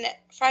in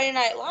Friday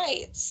Night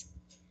Lights.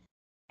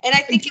 And I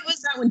think it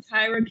was that when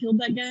Tyra killed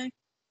that guy.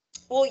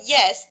 Well,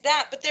 yes,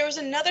 that, but there was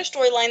another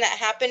storyline that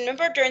happened.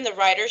 Remember during the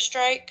writer's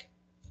strike?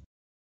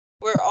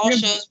 Where all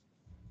shows...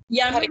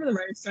 Yeah, I remember the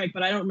writer's strike,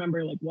 but I don't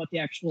remember what the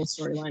actual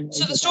storyline was.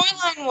 So the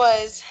storyline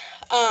was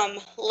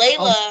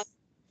Layla...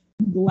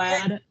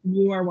 Glad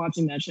you are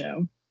watching that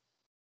show.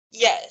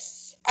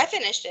 Yes, I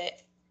finished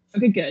it.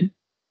 Okay, good.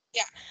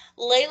 Yeah.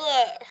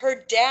 Layla,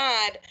 her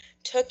dad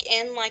took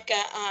in like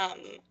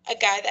a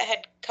guy that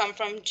had come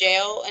from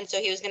jail, and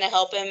so he was going to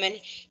help him, and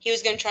he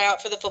was going to try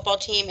out for the football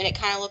team, and it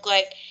kind of looked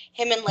like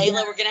him and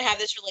Layla were going to have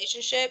this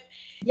relationship.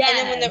 Yeah.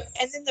 And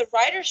then the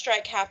writer's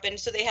strike happened,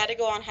 so they had to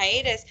go on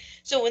hiatus.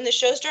 So when the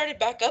show started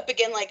back up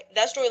again, like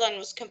that storyline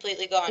was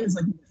completely gone. It was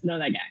like, no,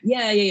 that guy.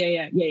 Yeah.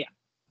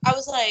 I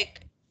was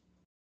like,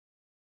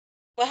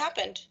 what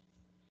happened?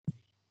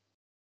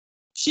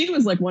 She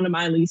was like one of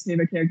my least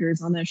favorite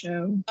characters on that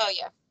show. Oh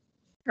yeah.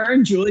 Her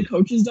and Julie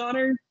Coach's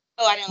daughter.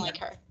 Oh, I didn't like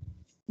her.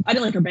 I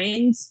didn't like her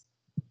bangs.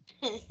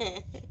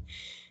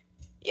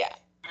 Yeah.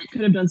 I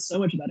could have done so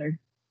much better.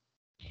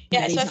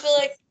 Yeah, so I feel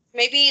like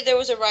maybe there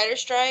was a writer's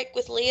strike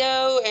with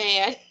Leo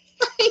and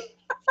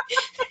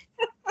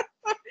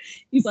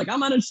he's like,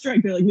 I'm on a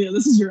strike. They're like, Leo,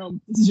 this is your own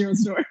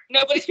story.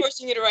 Nobody's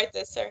forcing you to write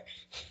this, sir.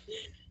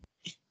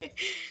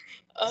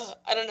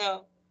 I don't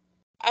know.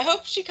 I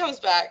hope she comes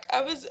back.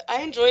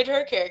 I enjoyed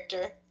her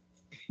character.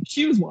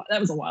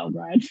 That was a wild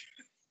ride.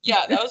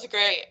 Yeah, that was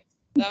great.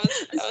 I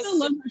still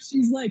love her.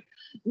 She's like,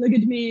 look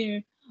at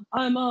me,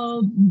 I'm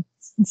all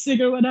sick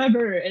or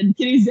whatever. And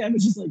Kitty's dad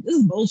was just like, this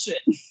is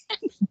bullshit.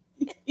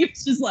 He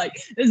was just like,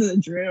 this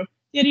isn't true.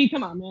 Kitty,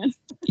 come on, man.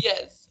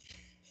 Yes.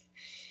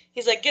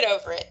 He's like, get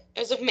over it. It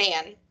was a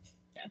man.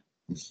 Yeah.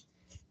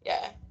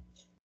 Yeah.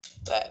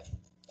 But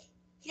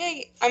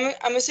yeah,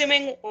 I'm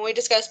assuming when we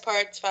discuss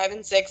parts 5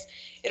 and 6,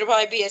 it'll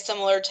probably be a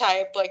similar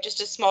type, like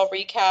just a small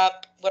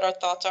recap, what our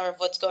thoughts are of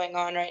what's going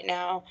on right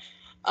now.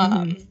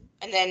 And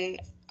then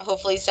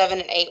hopefully 7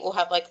 and 8 will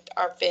have like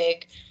our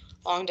big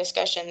long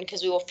discussion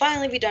because we will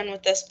finally be done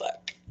with this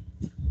book.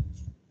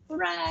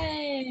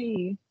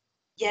 Hooray!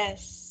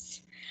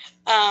 Yes.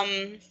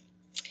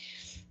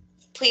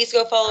 Please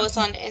go follow us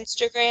on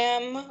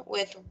Instagram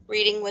with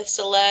Reading with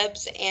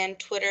Celebs and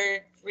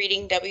Twitter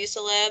Reading W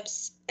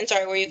Celebs. And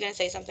sorry, were you going to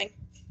say something?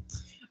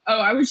 Oh,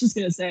 I was just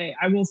going to say,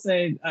 I will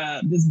say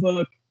this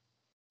book,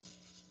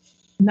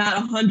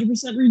 not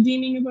 100%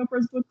 redeeming of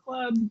Oprah's Book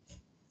Club,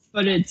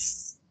 but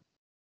it's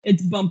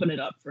bumping it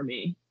up for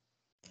me.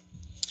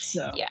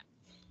 So yeah,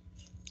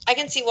 I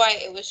can see why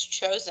it was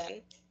chosen.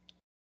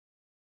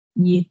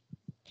 Yeah.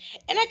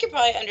 And I could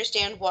probably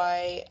understand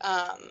why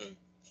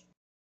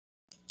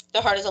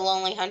The Heart is a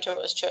Lonely Hunter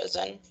was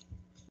chosen.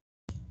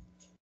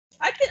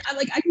 I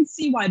can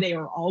see why they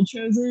were all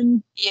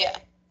chosen. Yeah.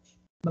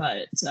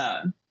 But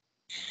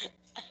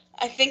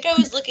I think I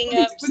was looking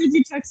up. What did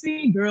you text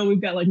me? Girl, we've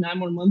got like 9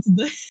 more months of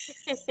this.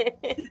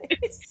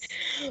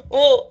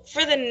 Well,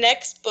 for the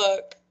next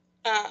book,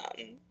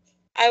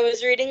 I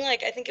was reading,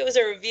 like, I think it was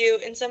a review,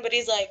 and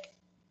somebody's like,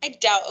 I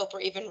doubt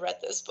Oprah even read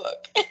this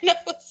book. And I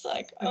was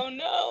like, oh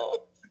no.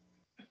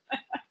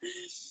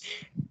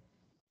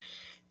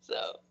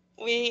 So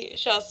we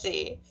shall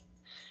see.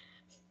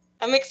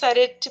 I'm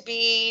excited to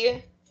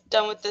be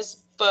done with this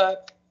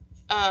book.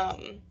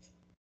 I'm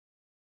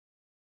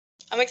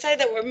excited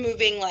that we're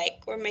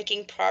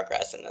making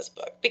progress in this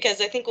book,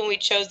 because I think when we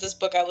chose this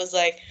book, I was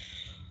like,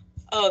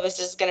 oh, this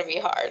is going to be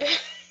hard.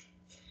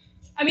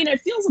 I mean,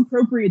 it feels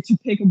appropriate to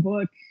pick a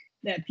book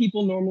that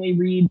people normally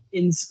read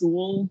in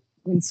school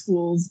when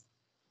school's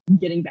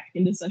getting back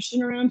into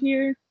session around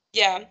here.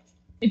 Yeah.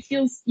 It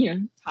feels,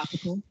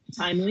 topical,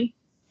 timely.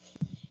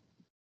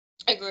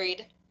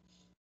 Agreed.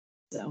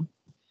 So,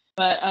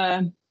 but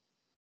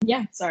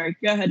yeah, sorry.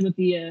 Go ahead with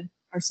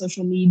our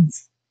social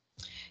needs.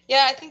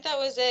 Yeah, I think that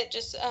was it.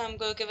 Just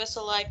go give us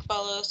a like,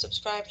 follow,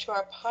 subscribe to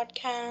our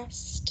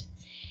podcast.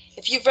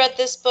 If you've read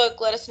this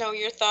book, let us know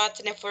your thoughts,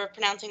 and if we're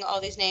pronouncing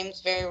all these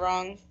names very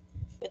wrong,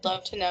 we'd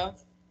love to know.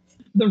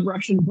 The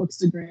Russian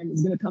Bookstagram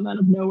is going to come out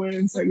of nowhere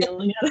and start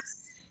yelling at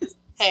us.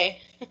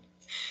 Hey,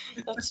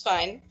 that's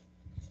fine.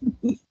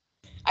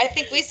 I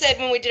think we said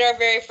when we did our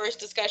very first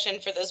discussion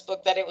for this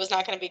book that it was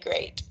not going to be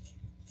great.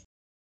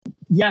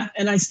 Yeah,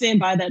 and I stand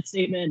by that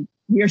statement.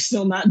 We are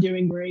still not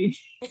doing great.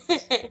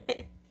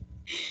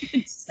 You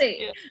can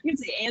say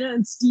Anna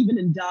and Stephen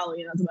and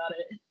Dolly, and that's about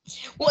it.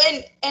 Well,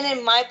 and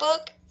in my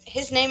book,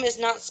 his name is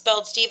not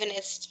spelled Stephen,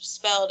 it's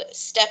spelled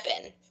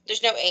Steppen.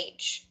 There's no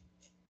H.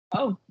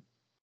 Oh.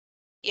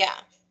 Yeah.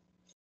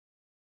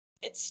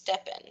 It's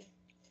Steppen.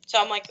 So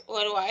I'm like,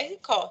 what do I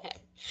call him?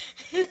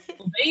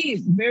 Well,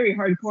 they very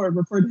hardcore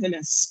refer to him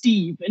as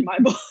Steve in my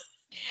book.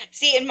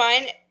 See, in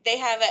mine, they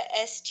have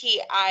a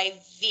Stiva,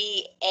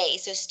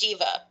 so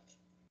Stiva.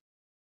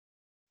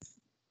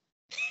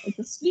 Like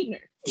a sweetener.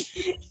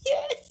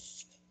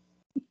 Yes.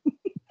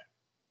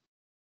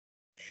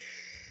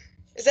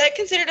 Is that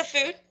considered a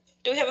food?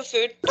 Do we have a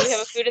food? Do we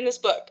have a food in this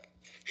book?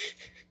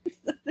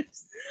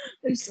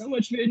 There's so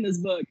much food in this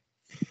book.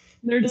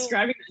 They're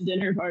describing the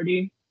dinner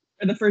party,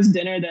 or the first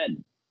dinner that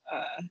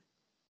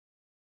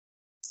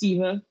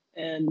Stiva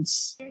and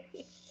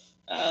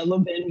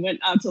Levin went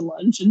out to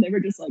lunch, and they were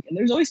just like, and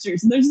there's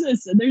oysters, and there's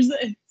this, and there's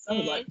this. I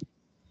was like,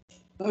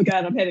 oh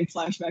god, I'm having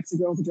flashbacks to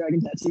Girl with the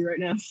Dragon Tattoo right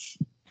now.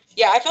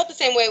 Yeah, I felt the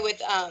same way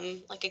with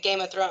like a Game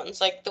of Thrones,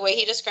 like the way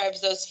he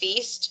describes those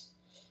feasts.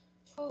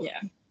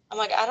 Yeah. I'm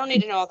like, I don't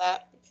need to know all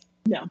that.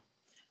 No.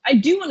 I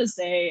do want to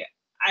say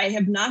I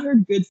have not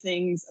heard good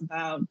things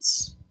about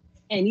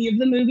any of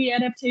the movie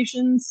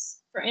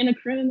adaptations for Anna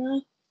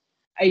Karenina.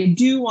 I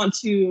do want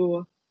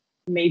to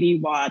maybe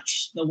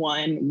watch the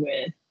one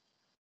with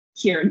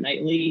Keira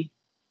Knightley,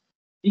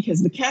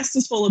 because the cast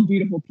is full of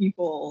beautiful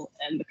people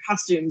and the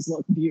costumes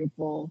look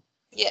beautiful.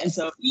 Yes. And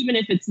so even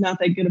if it's not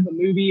that good of a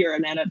movie or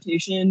an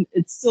adaptation,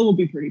 it still will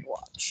be pretty to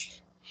watch.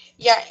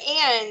 Yeah,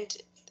 and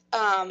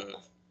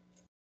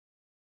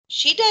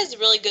she does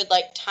really good,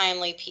 like,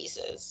 timely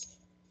pieces.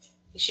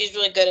 She's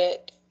really good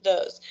at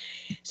those.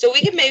 So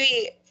we could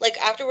maybe, like,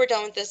 after we're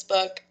done with this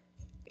book,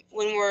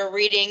 when we're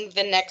reading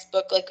the next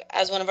book, like,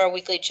 as one of our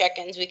weekly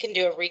check-ins, we can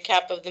do a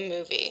recap of the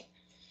movie.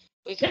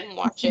 We can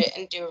watch it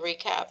and do a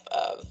recap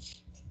of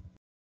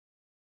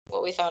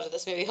what we thought of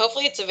this movie.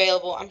 Hopefully it's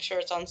available. I'm sure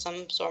it's on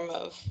some sort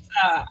of...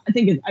 I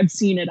think I've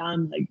seen it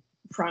on, like,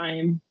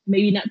 Prime.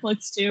 Maybe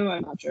Netflix, too.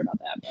 I'm not sure about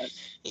that, but...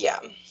 Yeah.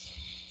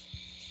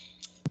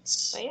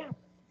 But yeah.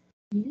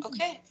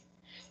 Okay.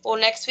 Well,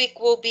 next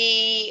week will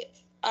be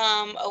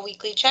a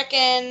weekly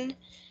check-in.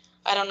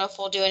 I don't know if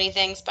we'll do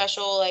anything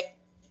special. Like,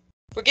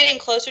 we're getting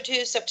closer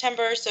to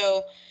September,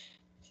 so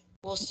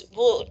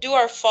we'll do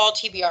our fall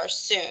TBR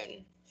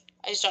soon.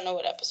 I just don't know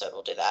what episode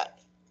we'll do that.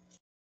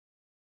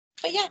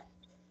 But yeah.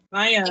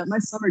 My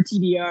summer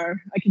TBR,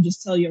 I can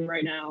just tell you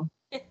right now,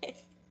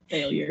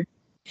 failure.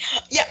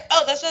 Yeah.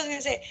 Oh, that's what I was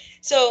gonna say.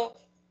 So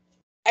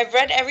I've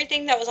read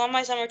everything that was on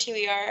my summer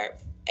TBR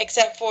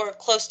except for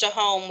Close to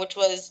Home, which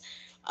was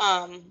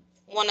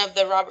one of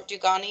the Robert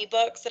Dugani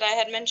books that I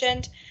had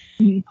mentioned.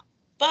 Mm-hmm.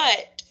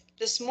 But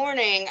this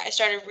morning I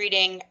started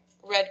reading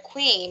Red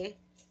Queen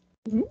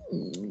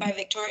by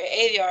Victoria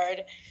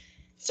Aveyard.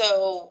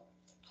 So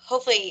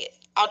hopefully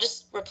I'll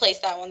just replace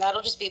that one.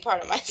 That'll just be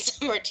part of my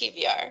summer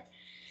TBR.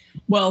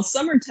 Well,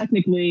 summer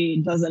technically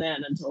doesn't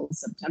end until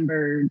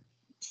September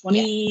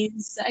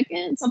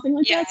 22nd, something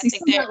like Yeah, that. So I you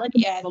think still got like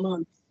a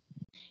month.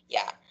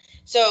 Yeah.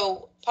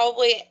 So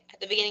probably at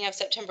the beginning of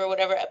September,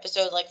 whatever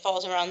episode like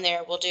falls around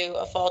there, we'll do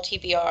a fall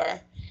TBR.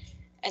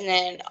 And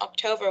then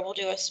October, we'll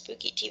do a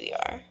spooky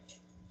TBR.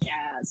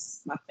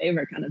 Yes, my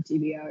favorite kind of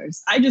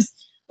TBRs. I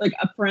just like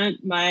upfront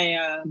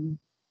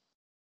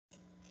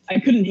I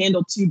couldn't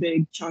handle two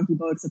big chunky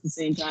books at the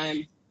same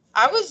time.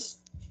 I was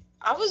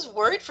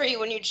worried for you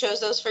when you chose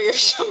those for your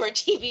summer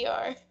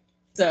TBR.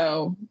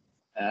 So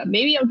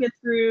maybe I'll get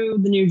through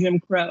the new Jim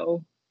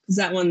Crow, because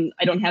that one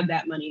I don't have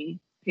that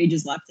many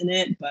pages left in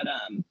it. But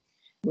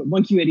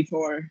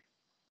 1Q84,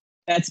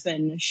 that's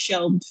been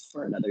shelved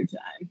for another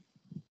time.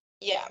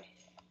 Yeah.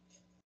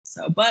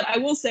 So, but I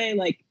will say,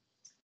 like,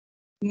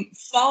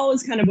 fall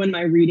is kind of when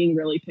my reading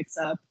really picks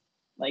up.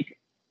 Like,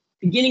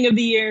 beginning of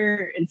the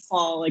year and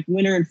fall, like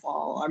winter and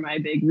fall, are my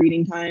big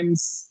reading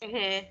times.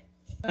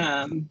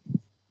 Mm-hmm.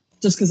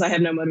 Just because I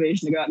have no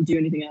motivation to go out and do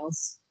anything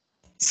else.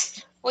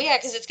 Well, yeah,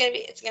 because it's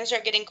gonna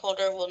start getting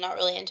colder. Well, not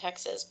really in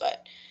Texas,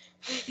 but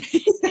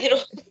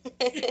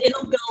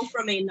it'll go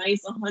from a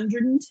nice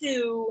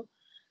 102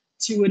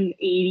 to an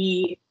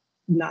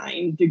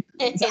 89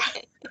 degrees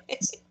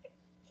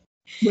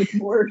with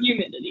more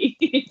humidity.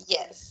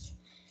 Yes.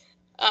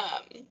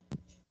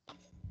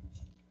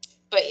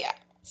 But yeah,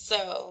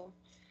 so,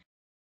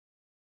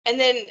 and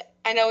then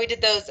I know we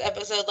did those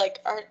episodes, like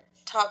our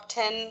top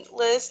 10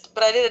 list,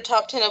 but I did a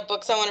top 10 of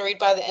books I want to read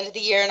by the end of the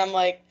year, and I'm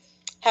like,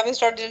 haven't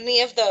started any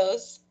of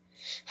those.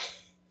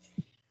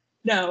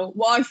 No,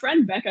 well, our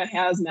friend Becca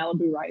has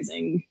Malibu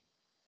Rising,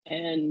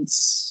 and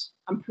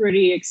I'm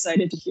pretty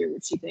excited to hear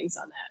what she thinks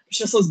on that.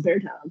 She also has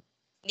Beartown.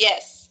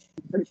 Yes.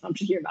 I'm pretty pumped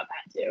to hear about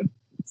that too.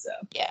 So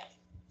yeah.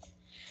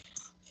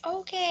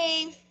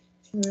 Okay.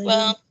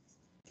 Well,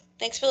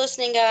 thanks for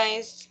listening,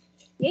 guys.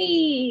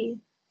 Yay!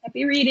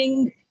 Happy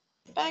reading.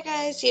 Bye,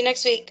 guys. See you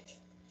next week.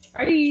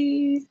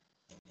 Bye.